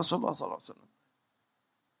صدق رسول الله صلى الله عليه وسلم.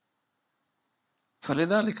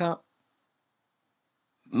 فلذلك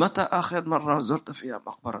متى آخر مرة زرت فيها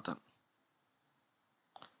مقبرة؟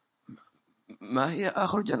 ما هي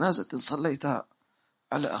آخر جنازة صليتها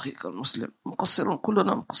على أخيك المسلم؟ مقصرون،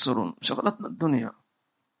 كلنا مقصرون، شغلتنا الدنيا.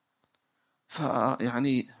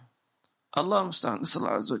 فيعني الله المستعان، نسأل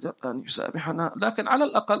الله عز وجل أن يسامحنا. لكن على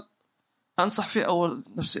الأقل أنصح في أول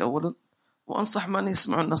نفسي أولا، وأنصح من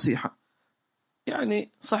يسمع النصيحة.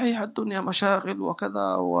 يعني صحيح الدنيا مشاغل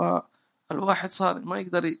وكذا، والواحد صار ما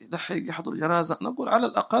يقدر يحضر جنازة. نقول على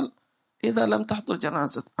الأقل إذا لم تحضر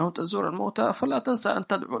جنازة أو تزور الموتى فلا تنسى أن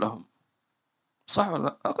تدعو لهم. صح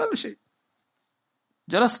ولا؟ أقل شيء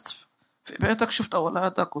جلست في بيتك، شفت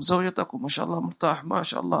أولادك وزوجتك وما شاء الله مرتاح، ما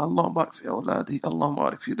شاء الله، اللهم بارك في أولادي، اللهم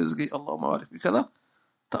بارك في رزقي، اللهم بارك في كذا،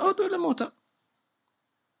 تعودوا إلى الموتى.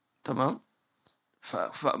 تمام.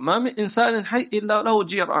 فما من إنسان حي إلا له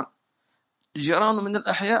جيران من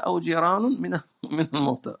الأحياء أو جيران من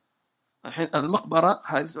الموتى. الحين المقبرة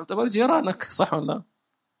هذه تعتبر جيرانك، صح ولا؟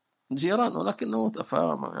 جيران ولكنه موتى.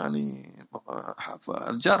 يعني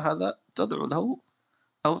فالجار هذا تدعو له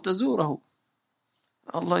أو تزوره.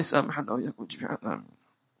 الله يسامحنا وإياكم جميعا، آمين.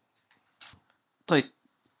 طيب،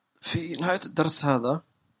 في نهاية الدرس هذا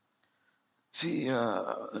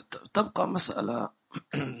تبقى مسألة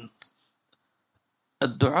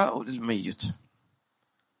الدعاء للميت.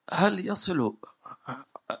 هل يصل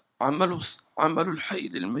عمل الحي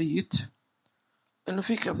للميت؟ إنه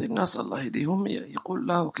في كثير الناس الله يهديهم يقول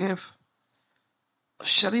له كيف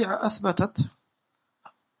الشريعة أثبتت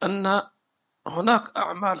أن هناك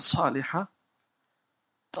أعمال صالحة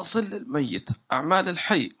تصل للميت، أعمال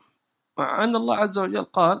الحي، مع أن الله عز وجل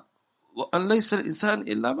قال وأن ليس الإنسان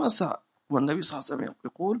إلا ما سعى. والنبي صلى الله عليه وسلم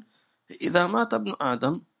يقول إذا مات ابن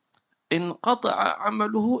آدم انقطع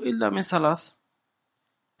عمله إلا من ثلاث.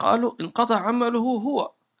 قالوا انقطع عمله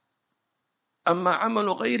هو، أما عمل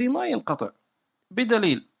غيره ما ينقطع،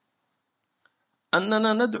 بدليل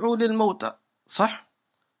أننا ندعو للموتى، صح؟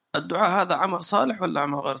 الدعاء هذا عمل صالح ولا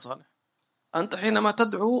عمل غير صالح؟ أنت حينما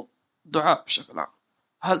تدعو دعاء بشكل عام،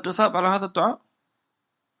 هل تثاب على هذا الدعاء؟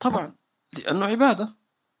 طبعا، لأنه عبادة.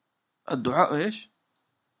 الدعاء إيش؟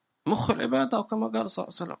 مخ العبادة، أو كما قال صلى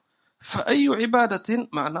الله عليه وسلم. فأي عبادة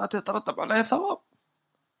معناته يترتب عليها ثواب.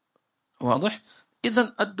 واضح؟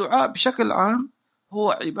 إذن الدعاء بشكل عام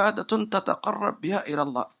هو عبادة تتقرب بها إلى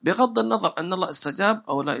الله، بغض النظر أن الله استجاب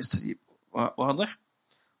أو لا يستجيب. واضح؟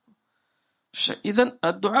 إذن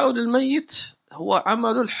الدعاء للميت هو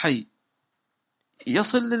عمل الحي،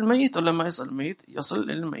 يصل للميت ولا ما يصل للميت؟ يصل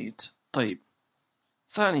للميت. طيب،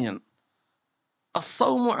 ثانيا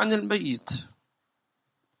الصوم عن الميت.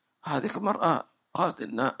 هذه المرأة قالت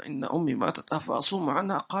إن أمي ماتت أفأصوم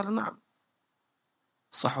عنها؟ قال نعم.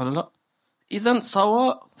 صح ولا لا؟ إذن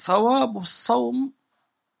ثواب الصوم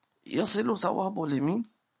يصل ثوابه لمين؟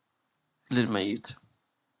 للميت.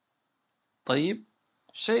 طيب،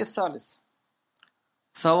 الشيء الثالث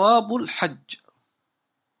ثواب الحج.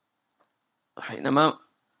 حينما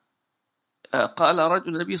قال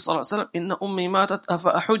رجل النبي صلى الله عليه وسلم إن أمي ماتت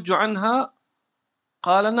أفأحج عنها؟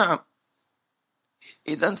 قال نعم.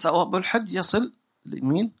 إذن ثواب الحج يصل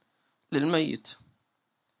لمين؟ للميت.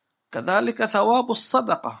 كذلك ثواب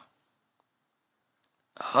الصدقة.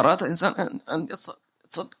 أراد إنسان أن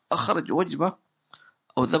أخرج وجبة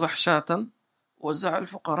أو ذبح شاة وزع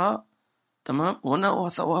الفقراء، تمام، ونوى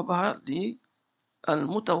ثوابها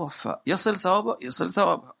للمتوفى، يصل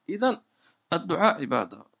ثوابها. إذن الدعاء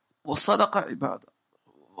عبادة، والصدقة عبادة،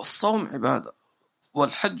 والصوم عبادة،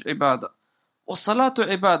 والحج عبادة، والصلاة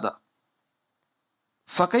عبادة.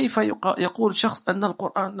 فكيف يقول شخص أن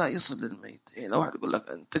القرآن لا يصل للميت؟ يعني واحد يقول لك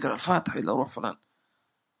أن تقرأ الفاتحة إلى روح فلان،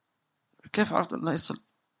 كيف عرفت أن لا يصل؟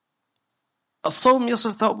 الصوم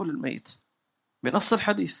يصل ثوابه للميت بنص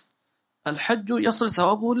الحديث، الحج يصل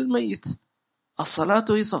ثوابه للميت، الصلاة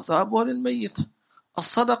يصل ثوابه للميت،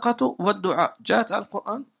 الصدقة والدعاء جاءت على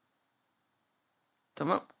القرآن،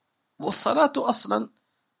 تمام. والصلاة أصلا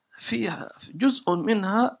فيها جزء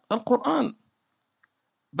منها القرآن،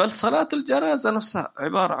 بل صلاة الجنازة نفسها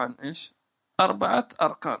عبارة عن إيش؟ 4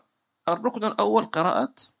 أركان. الركن الأول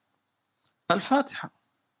قراءة الفاتحة.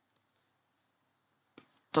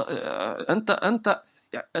 أنت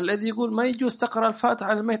الذي يقول ما يجوز تقرأ الفاتحة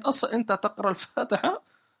على الميت، أصلا أنت تقرأ الفاتحة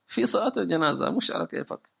في صلاة الجنازة، مش على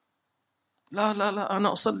كيفك. لا لا لا،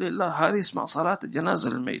 أنا أصلي لله، هذه اسمها صلاة الجنازة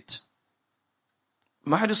للميت.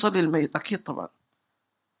 ما حد يصلي للميت أكيد طبعا.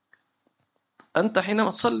 أنت حينما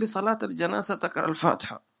تصلي صلاة الجنازة تقرأ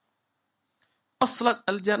الفاتحة. أصلا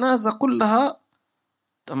الجنازة كلها،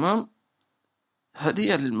 تمام،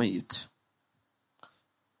 هدية للميت،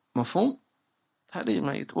 مفهوم؟ هدية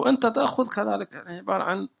للميت، وأنت تأخذ كذلك، يعني عبارة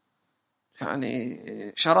عن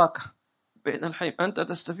يعني شراكة بين الحي، أنت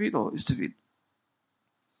تستفيد وهو يستفيد.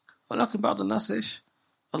 ولكن بعض الناس إيش؟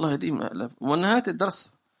 الله يهديهم. ونهاية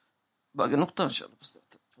الدرس باقي نقطة إن شاء الله. بس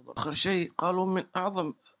آخر شيء قالوا من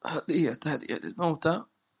أعظم هدية للموتى،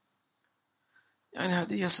 يعني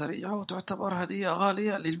هدية سريعة وتعتبر هدية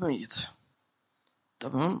غالية للميت،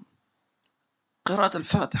 تمام، قراءة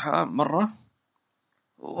الفاتحة مرة،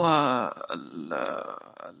 وآية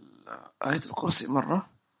الكرسي مرة،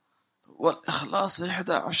 والإخلاص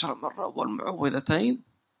 11 مرة، والمعوذتين،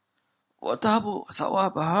 وتهب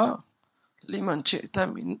ثوابها لمن شئت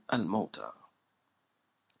من الموتى،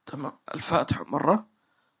 تمام. الفاتحة مرة،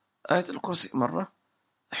 آية الكرسي مرة،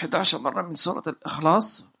 11 مرة من سورة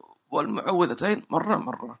الإخلاص، والمعوذتين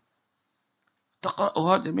مرة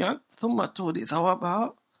تقرأها جميعا، ثم تهدي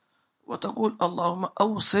ثوابها وتقول اللهم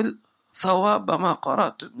أوصل ثواب ما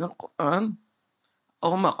قرأت من القرآن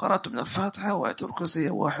أو ما قرأت من الفاتحة وآية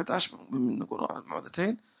الكرسي 11 من قراءة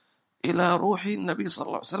المعوذتين إلى روح النبي صلى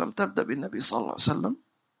الله عليه وسلم. تبدأ بالنبي صلى الله عليه وسلم،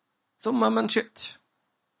 ثم من شئت،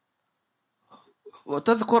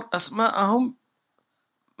 وتذكر أسماءهم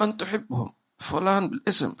من تحبهم، فلان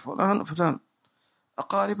بالاسم، فلان وفلان،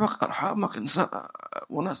 أقاربك، أرحامك، إنسان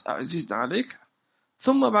وناس عزيز عليك،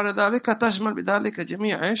 ثم بعد ذلك تشمل بذلك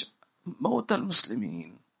جميع إيش؟ موت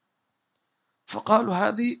المسلمين. فقالوا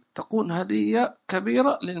هذه تكون هدية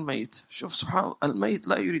كبيرة للميت. شوف سبحان الله، الميت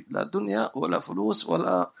لا يريد لا دنيا ولا فلوس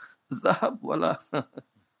ولا ذهب ولا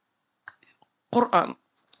قرآن.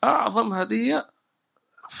 أعظم هدية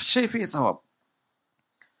شيء فيه ثواب،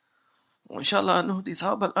 وإن شاء الله نهدي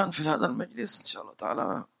ثواب الآن في هذا المجلس إن شاء الله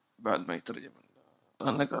تعالى بعد ما يترجم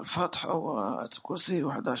نقرأ الفاتحة والكرسي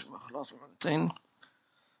و11 بإخلاص وعلتين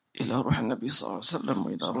إلى روح النبي صلى الله عليه وسلم،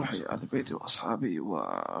 وإلى روح آل بيتي وأصحابي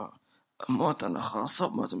وأمواتنا خاصة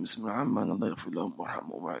وأموات المسلمين عامة، الله يغفر لهم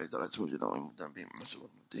ويرحمهم ويعلي درجتهم ويجعلهم ويمدهم بهم مسؤول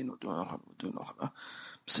الدين ودون أخرى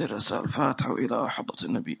بسر رسالة الفاتحة وإلى حضرة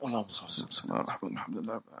النبي. اللهم صل وسلم. بسم الله الرحمن الرحيم. الحمد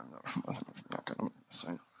لله رب العالمين الرحمن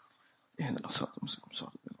الرحيم اهدنا الصراط المستقيم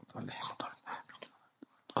صراط الذين أنعمت عليهم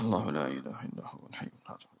الله لا إله إلا هو الحي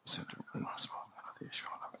القيوم الذي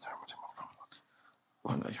يشفع له بنعمة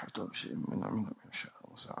ولا يحيط بشيء من أمرنا من شاء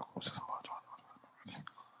وسع كرسي السماوات والأرض.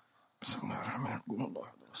 بسم الله الرحمن الرحيم. قل الله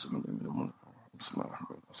أحد بسم الله الرحمن الرحيم. بسم الله الرحمن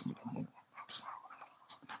الرحيم. بسم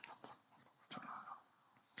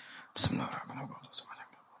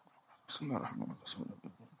الله الرحمن الرحيم. بسم الله الرحمن الرحيم.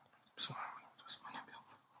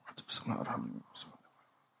 بسم الله الرحمن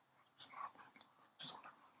الرحيم.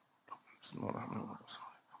 بسم الله الرحمن الرحيم. بسم الله الرحمن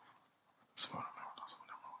الرحيم.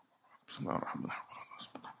 بسم الله الرحمن الرحيم. بسم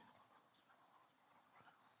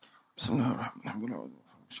الله الرحمن الرحيم.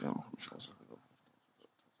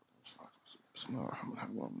 بسم الله الرحمن الرحيم. بسم الله الرحمن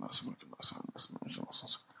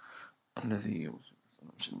الرحيم. الذي يوزن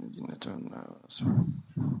من جنة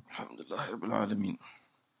الحمد لله رب العالمين.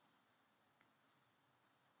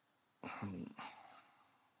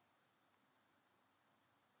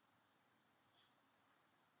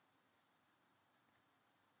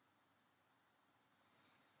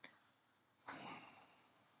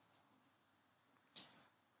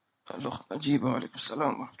 الأخت نجيبة وعليكم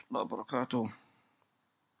السلام ورحمة الله وبركاته.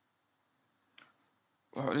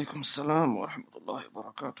 وعليكم السلام ورحمة الله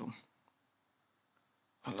وبركاته.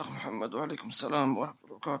 الأخ محمد وعليكم السلام ورحمة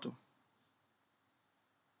الله وبركاته.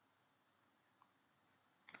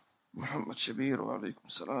 محمد شبير وعليكم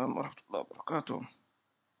السلام ورحمة الله وبركاته.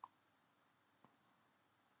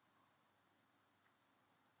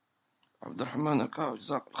 عبد الرحمن الكاو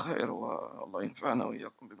جزاك الخير والله ينفعنا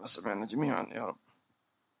وإياكم بما سمعنا جميعا يا رب.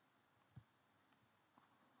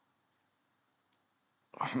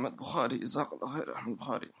 أحمد بخاري جزاك الله خير. أحمد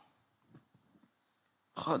بخاري.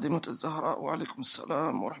 خادمة الزهراء وعليكم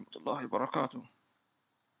السلام ورحمة الله وبركاته.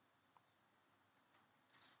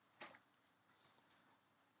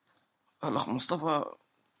 الأخ مصطفى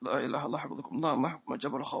لا إله إلا الله حفظكم الله. ما حكم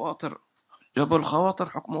جبل الخواطر؟ جبل الخواطر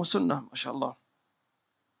حكمه سنة ما شاء الله.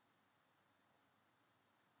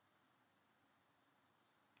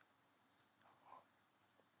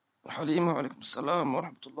 حليمة وعليكم السلام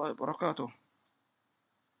ورحمة الله وبركاته.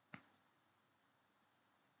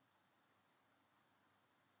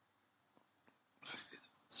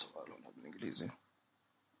 السؤال ولا بالإنجليزي؟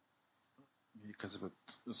 هي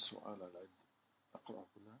كتبت السؤال على عد أقرأ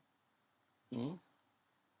كلها. هي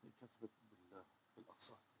كتبت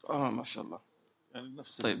بالأقصى. ما شاء الله. يعني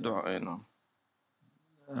نفس. طيب دعاء. نعم.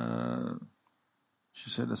 She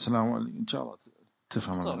said السلام عليكم. إن شاء الله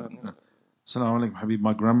تفهم. السلام عليكم حبيب.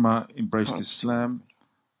 My grandma embraced Islam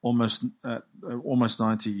almost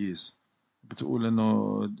 90 years. بتقول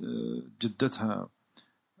إنه جدتها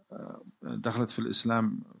دخلت في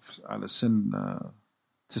الإسلام على سن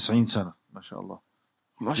 90 سنة ما شاء الله.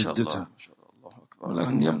 ما شاء الله. ما شاء الله أكبر.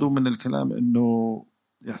 ولكن يبدو من الكلام إنه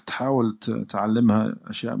تحاول تعلمها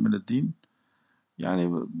أشياء من الدين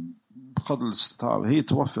يعني بقدر الاستطاعة. هي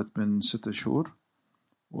توفت من 6 شهور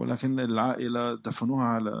ولكن العائلة دفنوها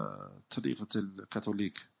على طريقة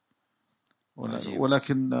الكاثوليك.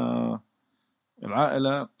 ولكن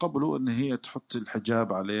العائلة قبلوا إن هي تحط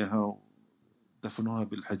الحجاب عليها ودفنوها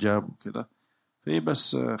بالحجاب وكذا. فهي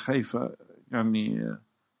بس خايفة يعني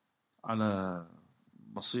على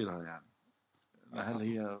مصيرها يعني. هل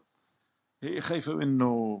هي خايفة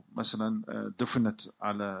إنه مثلا دفنت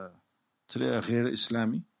على طريقة غير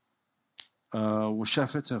إسلامي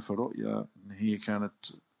وشافتها في رؤيا إن هي كانت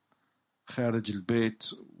خارج البيت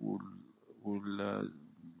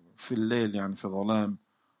في الليل يعني في ظلام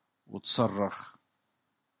وتصرخ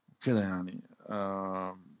كذا يعني.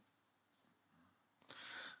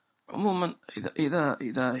 عموما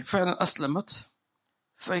إذا فعلا أسلمت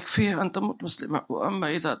فيكفيها أن تموت مسلمة. وأما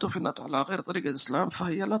إذا دفنت على غير طريقة الإسلام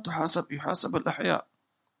فهي لا تحاسب، يحاسب الأحياء.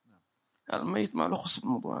 الميت ما له خص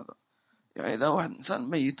بالموضوع هذا. يعني إذا واحد إنسان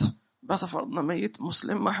ميت بس فرضنا ميت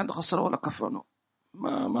مسلم ما حد غسله ولا كفنه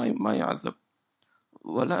ما يعذب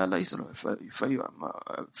ولا ليس له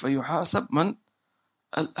فيحاسب من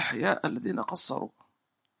الأحياء الذين قصروا.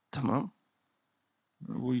 تمام.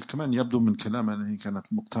 وكمان يبدو من كلامها أنها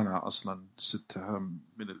كانت مقتنعة أصلا ستها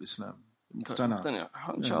من الإسلام. مقتنعة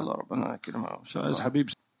إن شاء الله ربنا يكرمها إن شاء الله. حبيب.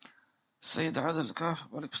 السيد عادل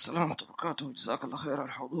الكاف وعليكم السلام ورحمة الله وبركاته. جزاك الله خير على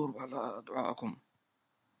الحضور وعلى دعائكم.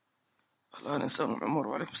 الآن إنسان العمر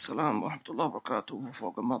وعليكم السلام ورحمة الله وبركاته.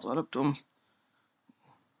 وفوق ما طالبتم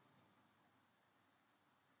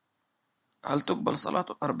هل تقبل صلاة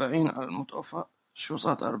 40 على المتوفى؟ شو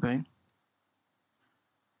صلاة 40؟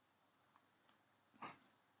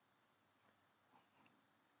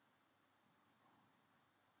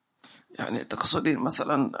 يعني تقصدين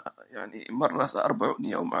مثلا يعني مرت 40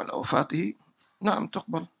 يوم على وفاته؟ نعم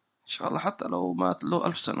تقبل إن شاء الله، حتى لو مات له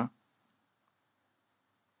 1000 سنة.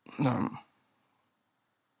 نعم.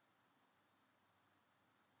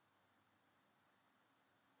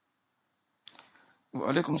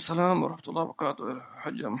 وعليكم السلام ورحمة الله وبركاته.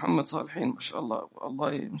 حج محمد صالحين ما شاء الله،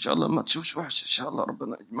 والله إن شاء الله ما تشوفش وحش، إن شاء الله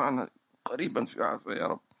ربنا يجمعنا قريبا في عافية يا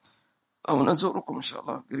رب، أو نزوركم إن شاء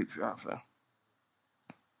الله قريب في عافية،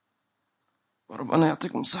 وربنا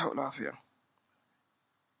يعطيكم الصحة والعافية.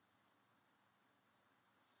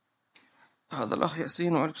 هذا الأخ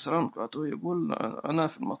ياسين وعليكم السلام ورحمة الله يقول أنا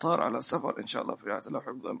في المطار على سفر إن شاء الله في رعاية الله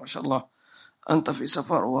وحفظه. ما شاء الله أنت في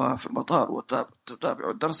سفر وفي المطار وتتابع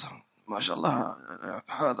الدرس، ما شاء الله،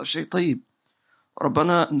 هذا شيء طيب.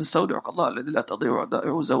 ربنا نستودعك الله الذي لا تضيع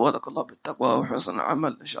ودائعه، زوالك الله بالتقوى وحسن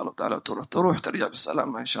العمل إن شاء الله تعالى، تروح ترجع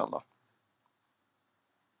بالسلامة إن شاء الله.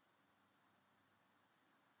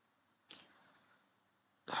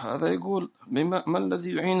 هذا يقول ما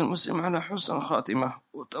الذي يعين المسلم على حسن الخاتمة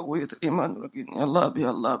وتقوية الإيمان واليقين؟ الله بها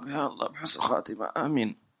الله بها الله بحسن الخاتمة،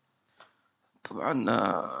 آمين. طبعا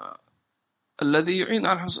الذي يعين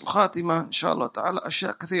على حسن الخاتمة إن شاء الله تعالى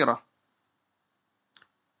أشياء كثيرة،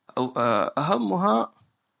 أو أهمها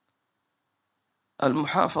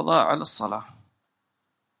المحافظة على الصلاة.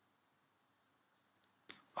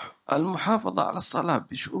 المحافظة على الصلاة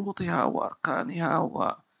بشروطها وأركانها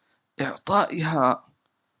وإعطائها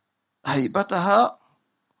هيبتها،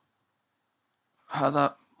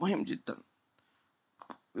 هذا مهم جدا،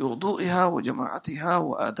 بوضوئها وجماعتها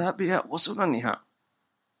وآدابها وسننها.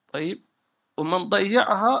 طيب، ومن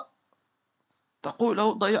ضيعها تقول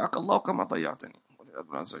له ضيعك الله كما ضيعتني والعياذ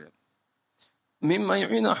بالله عز وجل. مما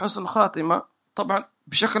يعين على حسن الخاتمة طبعا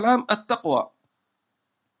بشكل عام التقوى.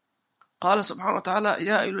 قال سبحانه وتعالى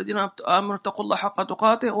يا أيها الذين آمنوا اتقوا الله حق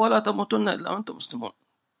تقاته ولا تموتن إلا وأنتم مسلمون.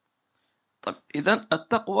 طيب إذن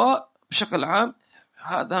التقوى بشكل عام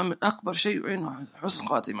هذا من أكبر شيء يعين على حسن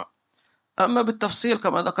الخاتمة. أما بالتفصيل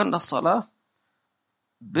كما ذكرنا الصلاة،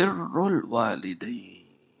 بر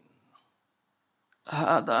الوالدين،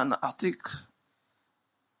 هذا أنا أعطيك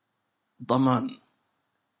ضمان،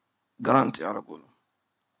 جرانتي على قوله،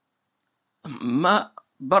 ما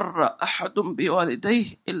بر أحد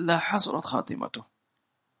بوالديه إلا حسنت خاتمته،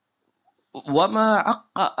 وما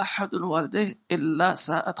عق أحد والديه إلا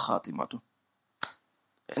ساءت خاتمته.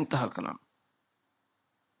 انتهى الكلام.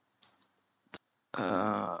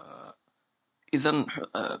 إذن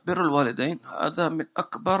بر الوالدين هذا من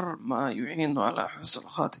أكبر ما يعين على حسن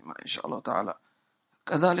الخاتمة إن شاء الله تعالى.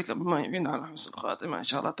 كذلك بما يعين على حسن الخاتمة إن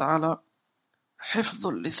شاء الله تعالى حفظ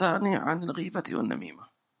اللسان عن الغيبة والنميمة.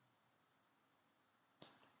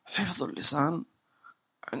 حفظ اللسان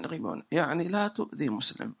عن الغيبة، يعني لا تؤذي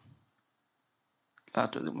مسلم، لا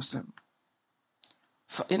تؤذي مسلم.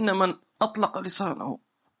 فإن من أطلق لسانه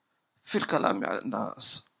في الكلام على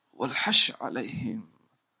الناس والحش عليهم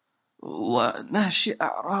ونهش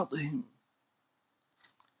أعراضهم،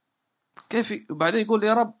 كيف بعدين يقول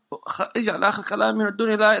يا رب اجعل آخر كلام من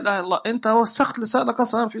الدنيا لا إله إلا الله؟ أنت وسخت لسانك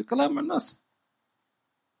أصلا في الكلام مع الناس،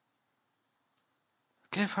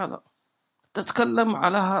 كيف هذا؟ تتكلم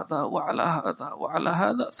على هذا وعلى هذا وعلى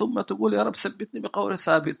هذا ثم تقول يا رب ثبتني بقول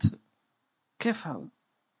ثابت، كيف هذا؟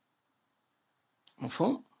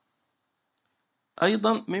 مفهوم؟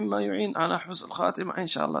 أيضا مما يعين على حسن الخاتمة إن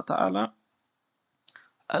شاء الله تعالى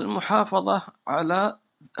المحافظة على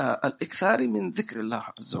الإكثار من ذكر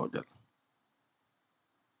الله عز وجل،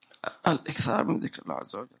 الإكثار من ذكر الله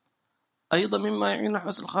عز وجل. أيضا مما يعين على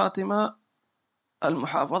حسن الخاتمة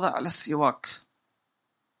المحافظة على السواك،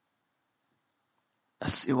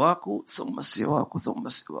 السواك ثم السواك ثم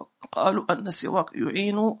السواك. قالوا أن السواك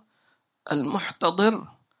يعين المحتضر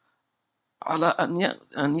على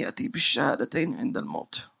أن يأتي بالشهادتين عند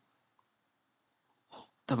الموت.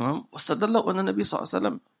 تمام. واستدلوا أن النبي صلى الله عليه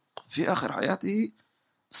وسلم في آخر حياته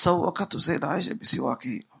سوكته سيدة عائشة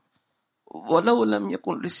بسواكه، ولو لم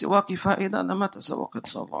يكن للسواك فائدة لما تسوكت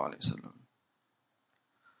صلى الله عليه وسلم.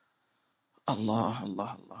 الله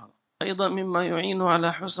الله الله. أيضا مما يعين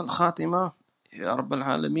على حسن الخاتمة يا رب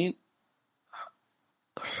العالمين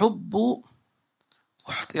حب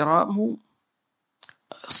واحترام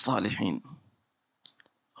الصالحين،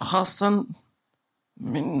 خاصة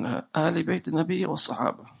من آل بيت النبي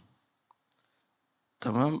والصحابة.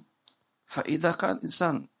 تمام. فإذا كان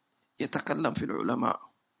إنسان يتكلم في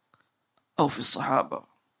العلماء أو في الصحابة،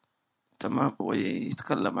 تمام،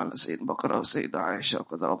 ويتكلم على سيد بكر أو سيدة عائشة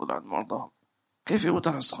وكذا رضي الله عنهم وارضاهم، كيف يموت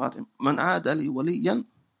على حسن الخاتمة؟ من عاد لي وليا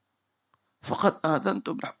فقد آذنت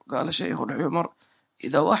قال شيخ عمر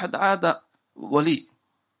إذا واحد عاد ولي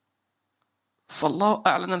فالله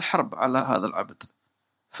أعلن الحرب على هذا العبد،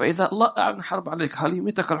 فإذا الله أعلن حرب عليك هل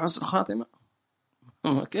يميتك على حسن الخاتمة؟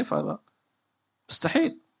 كيف هذا؟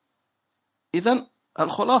 مستحيل. إذن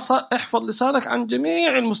الخلاصة احفظ لسانك عن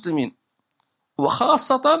جميع المسلمين،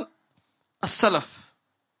 وخاصة السلف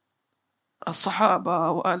الصحابة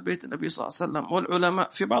وآل بيت النبي صلى الله عليه وسلم والعلماء.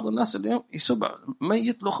 في بعض الناس اليوم يسب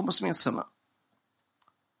ميت له 500 سنة.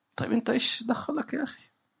 طيب أنت إيش دخلك يا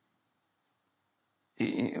أخي؟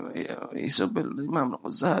 يسب الإمام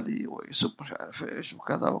الغزالي ويسب مش عارف إيش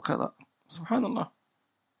وكذا وكذا. سبحان الله.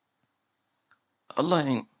 الله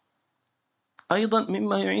يعين. أيضا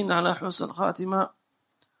مما يعين على حسن الخاتمة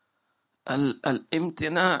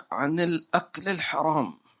الامتناع عن الأكل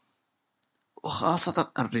الحرام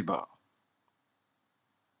وخاصة الربا.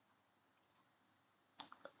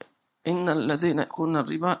 إن الذين يأكلون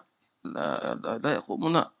الربا لا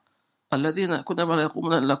يقومون، الذين يأكلون الربا لا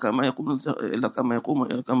يقومون إلا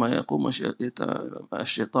كما يقوم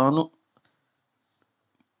الشيطان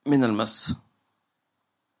من المس.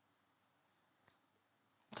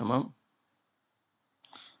 تمام.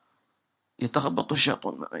 يتخبط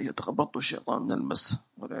الشيطان من المس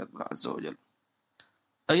والعياذ بالله عز وجل.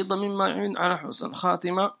 أيضا مما يعين على حسن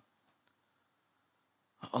الخاتمة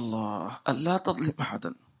الله ألا تظلم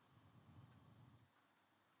أحدا.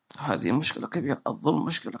 هذه مشكلة كبيرة. الظلم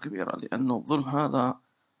مشكلة كبيرة، لأنه الظلم هذا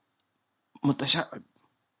متشعب.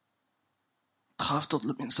 تخاف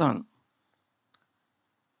تظلم إنسان.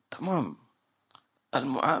 تمام.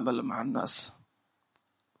 المعاملة مع الناس،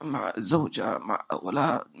 مع زوجة، مع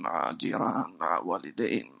أولاد، مع جيران، مع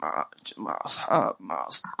والدين، مع أصحاب، مع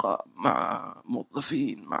أصدقاء، مع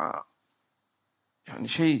موظفين، مع يعني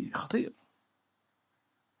شيء خطير.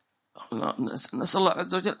 نسأل الله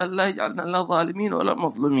عز وجل أن لا يجعلنا لا ظالمين ولا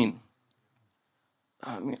مظلومين.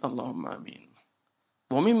 آمين اللهم آمين.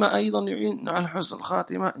 ومما أيضا يعين على حسن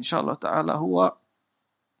الخاتمة إن شاء الله تعالى هو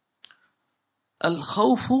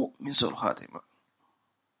الخوف من سوء الخاتمة،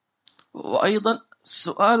 وأيضا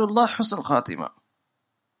سؤال الله حسن الخاتمة.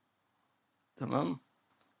 تمام.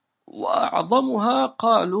 وأعظمها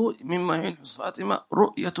قالوا مما يعين حسن الخاتمة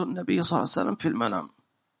رؤية النبي صلى الله عليه وسلم في المنام.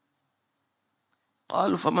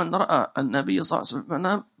 قالوا فمن رأى النبي صلى الله عليه وسلم في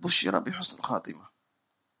المنام بشر بحسن الخاتمة.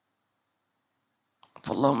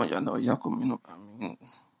 فاللهم اجعلنا وإياكم منهم آمين.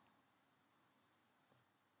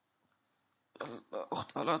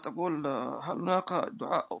 الأخت لا تقول هل هناك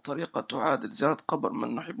دعاء أو طريقة تعادل زيارة قبر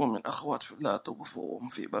من نحبه من أخوات في الله توفوا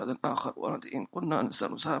في بلد آخر، وإن كنا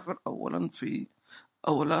سنسافر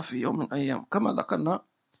أولا في يوم من الأيام كما ذكرنا.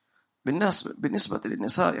 بالنسبة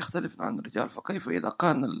للنساء يختلف عن الرجال، فكيف إذا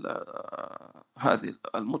كان هذه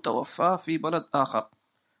المتوفى في بلد آخر؟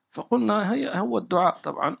 فقلنا هو الدعاء.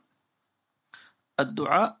 طبعا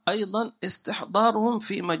الدعاء أيضا استحضارهم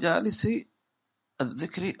في مجالس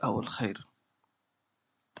الذكر أو الخير.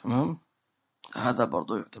 تمام. هذا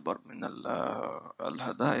برضو يعتبر من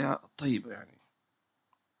الهدايا الطيبة. يعني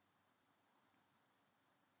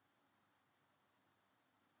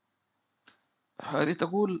هذه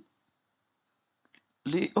تقول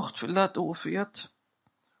لي أخت في الله توفيت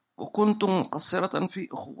وكنت مقصرة في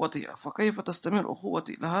أخوتها، فكيف تستمر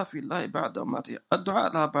أخوتي لها في الله بعد ماتها؟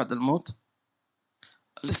 الدعاء لها بعد الموت،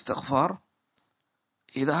 الاستغفار.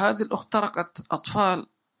 إذا هذه الأخت تركت أطفال،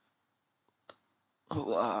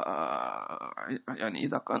 يعني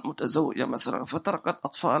إذا كانت متزوجة مثلا فتركت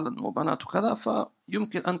أطفالا وبنات وكذا،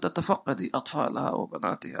 فيمكن أن تتفقدي أطفالها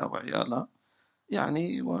وبناتها وعيالها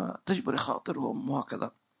يعني وتجبري خاطرهم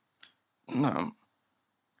وهكذا. نعم.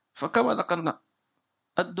 فكما ذكرنا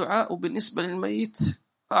الدعاء بالنسبة للميت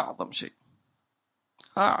أعظم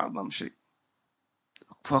شيء.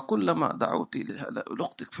 فكلما دعوت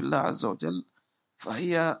لأختك في الله عز وجل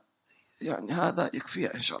فهي يعني هذا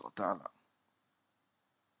يكفيها إن شاء الله تعالى.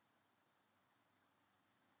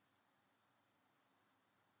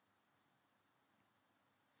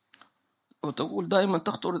 وتقول دائما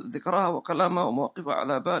تخطر ذكرها وكلامها ومواقفها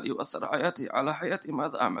على بالي وأثر على حياتي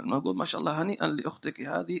ماذا أعمل؟ نقول ما شاء الله هنيئا لأختك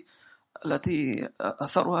هذه التي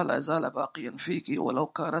أثرها لا يزال باقيا فيك ولو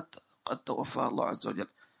كانت قد توفاها الله عز وجل.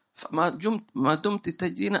 ما دمت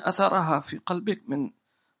تجدين أثرها في قلبك من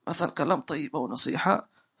مثل كلام طيب ونصيحة،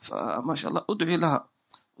 فما شاء الله أدعي لها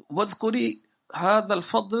واذكري هذا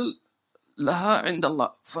الفضل لها عند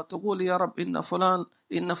الله، فتقول يا رب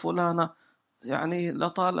إن فلانة يعني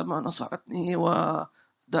لطالما نصحتني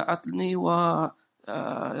ودعتني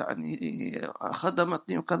يعني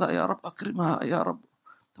خدمتني وكذا، يا رب أكرمها يا رب.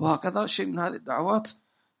 وهكذا شيء من هذه الدعوات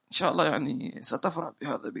إن شاء الله يعني ستفرح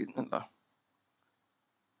بهذا بإذن الله.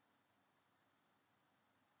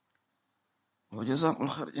 وجزاكم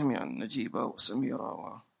الخير جميعا نجيبة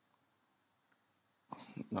وسميرة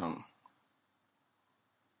نعم.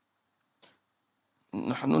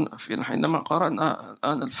 نحن حينما قرأنا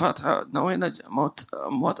الآن الفاتحة نوينا موت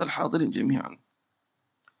أموات الحاضرين جميعا،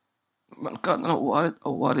 من كان له والد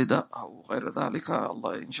أو والدة أو غير ذلك،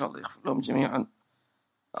 الله إن شاء الله يغفر لهم جميعا،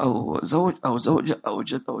 أو زوج أو زوجة أو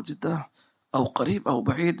جد أو جدة أو قريب أو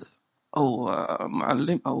بعيد أو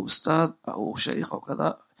معلم أو أستاذ أو شيخ أو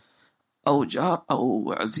كذا أو جار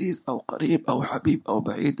أو عزيز أو قريب أو حبيب أو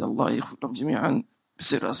بعيد، الله يغفر لهم جميعا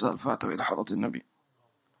بسر أسأل الفاتحة إلى حضرة النبي.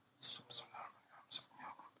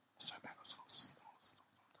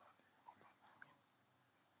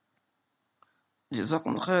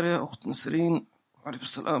 جزاكم الخير يا أخت نسرين، وعليكم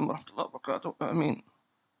السلام ورحمة الله وبركاته. آمين.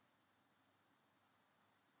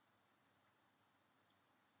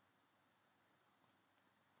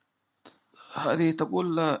 هذه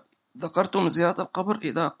تقول ذكرتم زيارة القبر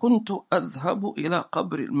إذا كنت أذهب إلى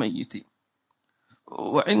قبر الميت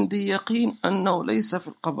وعندي يقين أنه ليس في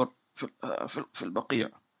القبر في البقيع،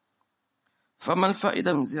 فما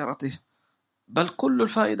الفائدة من زيارته؟ بل كل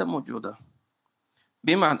الفائدة موجودة.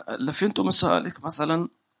 بمعنى لفهمت من سؤالك مثلا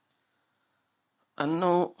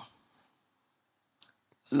أنه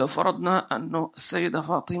لو فرضنا أنه السيدة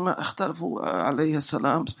فاطمة اختلفوا عليها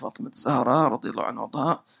السلام، فاطمة الزهراء رضي الله عنها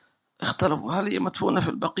وارضاها، اختلفوا هل هي مدفونة في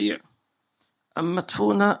البقيع أم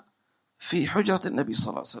مدفونة في حجرة النبي صلى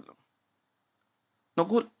الله عليه وسلم.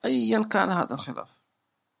 نقول أيا كان هذا الخلاف،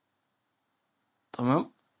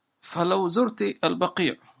 تمام. فلو زرت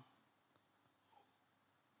البقيع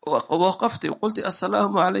ووقفت وقلت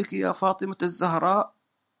السلام عليك يا فاطمة الزهراء،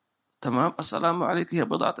 تمام، السلام عليك يا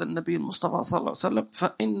بضعة النبي المصطفى صلى الله عليه وسلم،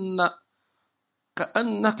 فإن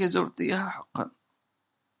كأنك زرتيها حقا،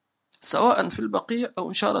 سواء في البقيع أو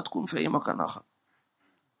إن شاء الله تكون في أي مكان آخر.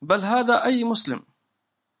 بل هذا أي مسلم،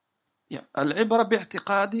 يعني العبرة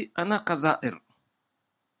باعتقادي أنا كزائر.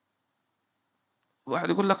 واحد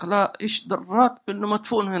يقول لك لا إيش دراك إنه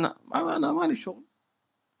مدفون هنا، أنا مالي شغل،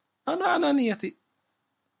 أنا على نيتي.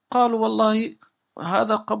 قالوا والله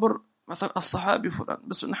هذا قبر مثلا الصحابي فلان،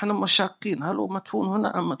 بس نحن مشاكين هل هو مدفون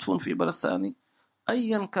هنا أم مدفون في بلد ثاني.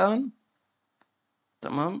 أيا كان،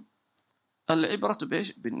 تمام، العبرة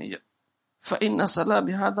بإيش؟ بالنية. فإن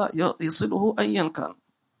سلامي هذا يصله أيا كان،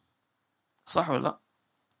 صح ولا لا؟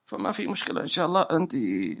 فما في مشكلة إن شاء الله، أنت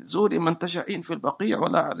زوري من تشائين في البقيع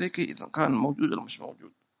ولا عليك إذا كان موجود أو مش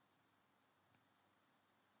موجود.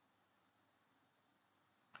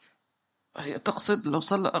 هي تقصد لو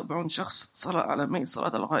صلى 40 شخص صلاة على ميت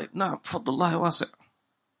صلاة الغائب. نعم، فضل الله واسع.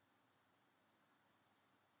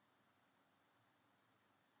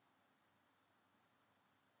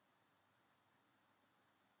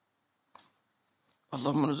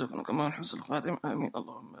 اللهم ارزقنا كمان حسن الخاتم. آمين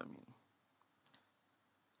اللهم آمين.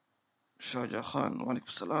 شاجع خان، وعليكم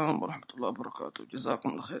السلام ورحمة الله وبركاته. جزاكم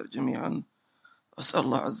الله خير جميعا. أسأل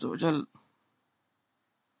الله عز وجل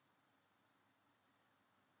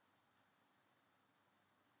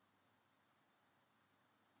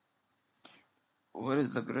Where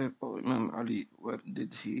is the grave of Imam Ali? Where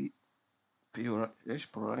did he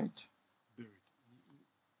buried?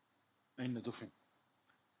 أين دفن؟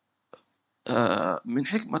 من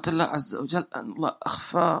حكمة الله عز وجل أن الله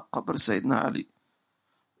أخفى قبر سيدنا علي،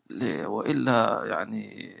 وإلا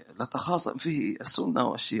يعني لتخاصم فيه السنة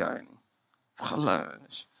والشيعة، يعني خلا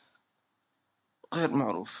غير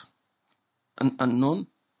معروف. النون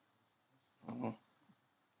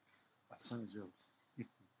أحسن جواب.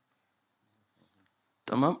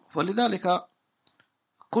 تمام. ولذلك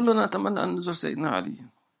كلنا نتمنى أن نزور سيدنا علي،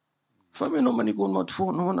 فمنهم من يقول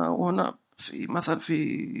مدفون هنا وهنا، في مثل في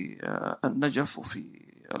النجف وفي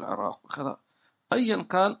العراق وكذا. أيا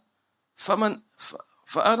كان،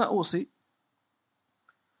 فأنا أوصي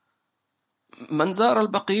من زار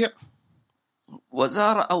البقيع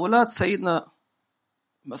وزار أولاد سيدنا،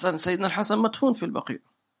 مثلا سيدنا الحسن مدفون في البقيع،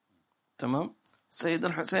 تمام، سيدنا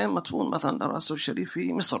الحسين مدفون مثلا رأسه الشريف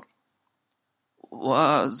في مصر،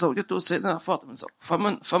 وزوجته سيدنا فاطمة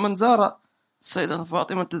الزهراء، فمن زار سيدنا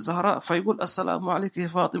فاطمة الزهراء فيقول السلام عليك يا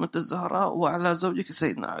فاطمة الزهراء وعلى زوجك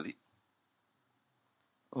سيدنا علي.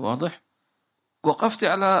 واضح؟ وقفت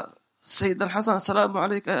على سيدنا الحسن السلام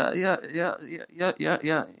عليك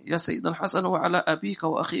يا سيدنا الحسن وعلى أبيك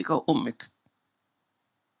وأخيك وأمك،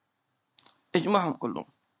 اجمعهم كلهم،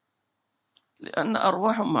 لأن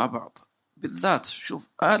أرواحهم مع بعض. بالذات شوف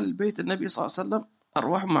آل البيت النبي صلى الله عليه وسلم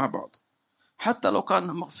أرواحهم مع بعض، حتى لو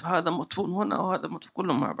كان هذا مدفون هنا وهذا مدفون،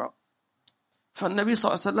 كلهم مع بعض. فالنبي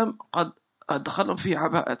صلى الله عليه وسلم قد أدخلهم في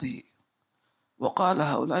عباءته وقال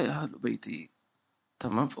هؤلاء أهل بيتي،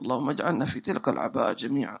 تمام. فاللهم اجعلنا في تلك العباءة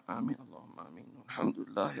جميعا. آمين اللهم آمين. والحمد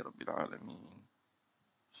لله رب العالمين.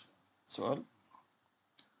 سؤال.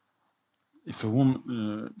 If a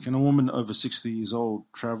woman, can a woman over 60 years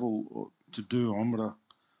old travel to do Umrah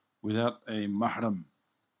without a mahram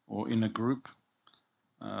or in a group?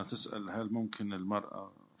 تسأل هل ممكن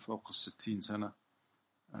المرأة فوق 60 سنة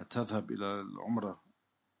تذهب إلى العمرة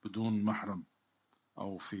بدون محرم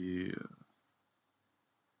أو في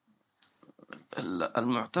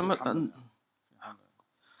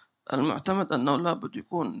المعتمد أنه لابد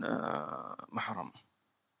يكون محرم.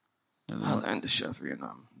 هذا عند الشافعي.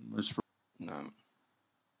 نعم.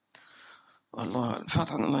 والله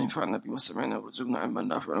الفاتحة الله ينفعنا بما سمعنا وارزقنا علما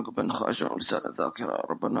نافعا وقبلنا خاشعا ولسانا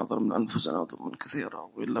ذاكرا. ربنا ظلمنا أنفسنا وظلما كثيرا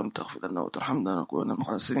وإن لم تغفر لنا وترحمنا نكون من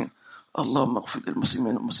الخاسرين. اللهم اغفر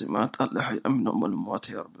للمسلمين والمسلمات الأحياء منهم والأموات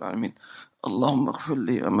يا رب العالمين. اللهم اغفر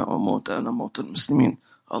لي وموتانا موتى المسلمين.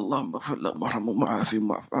 اللهم اغفر لهم وارحمهم وعافهم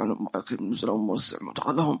واعف عنهم وأكرم نزلهم ووسع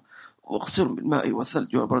مدخلهم واغسلهم بالماء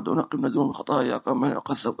والثلج والبرد ونقم من الخطايا كما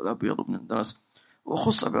ينقى الثوب الأبيض من الدنس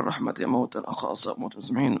وخص بالرحمة موتا خاصة موت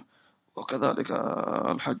المسلمين. وكذلك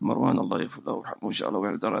الحج مروان الله يغفر له ويرحمه إن شاء الله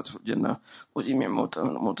ويعلى درجته في الجنة وجميع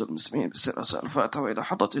موتى المسلمين بالسر الفاتحة وإلى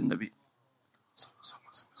حضرة النبي.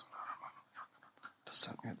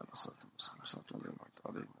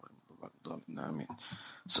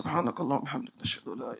 سبحانك اللهم وبحمدك نشهد لا إله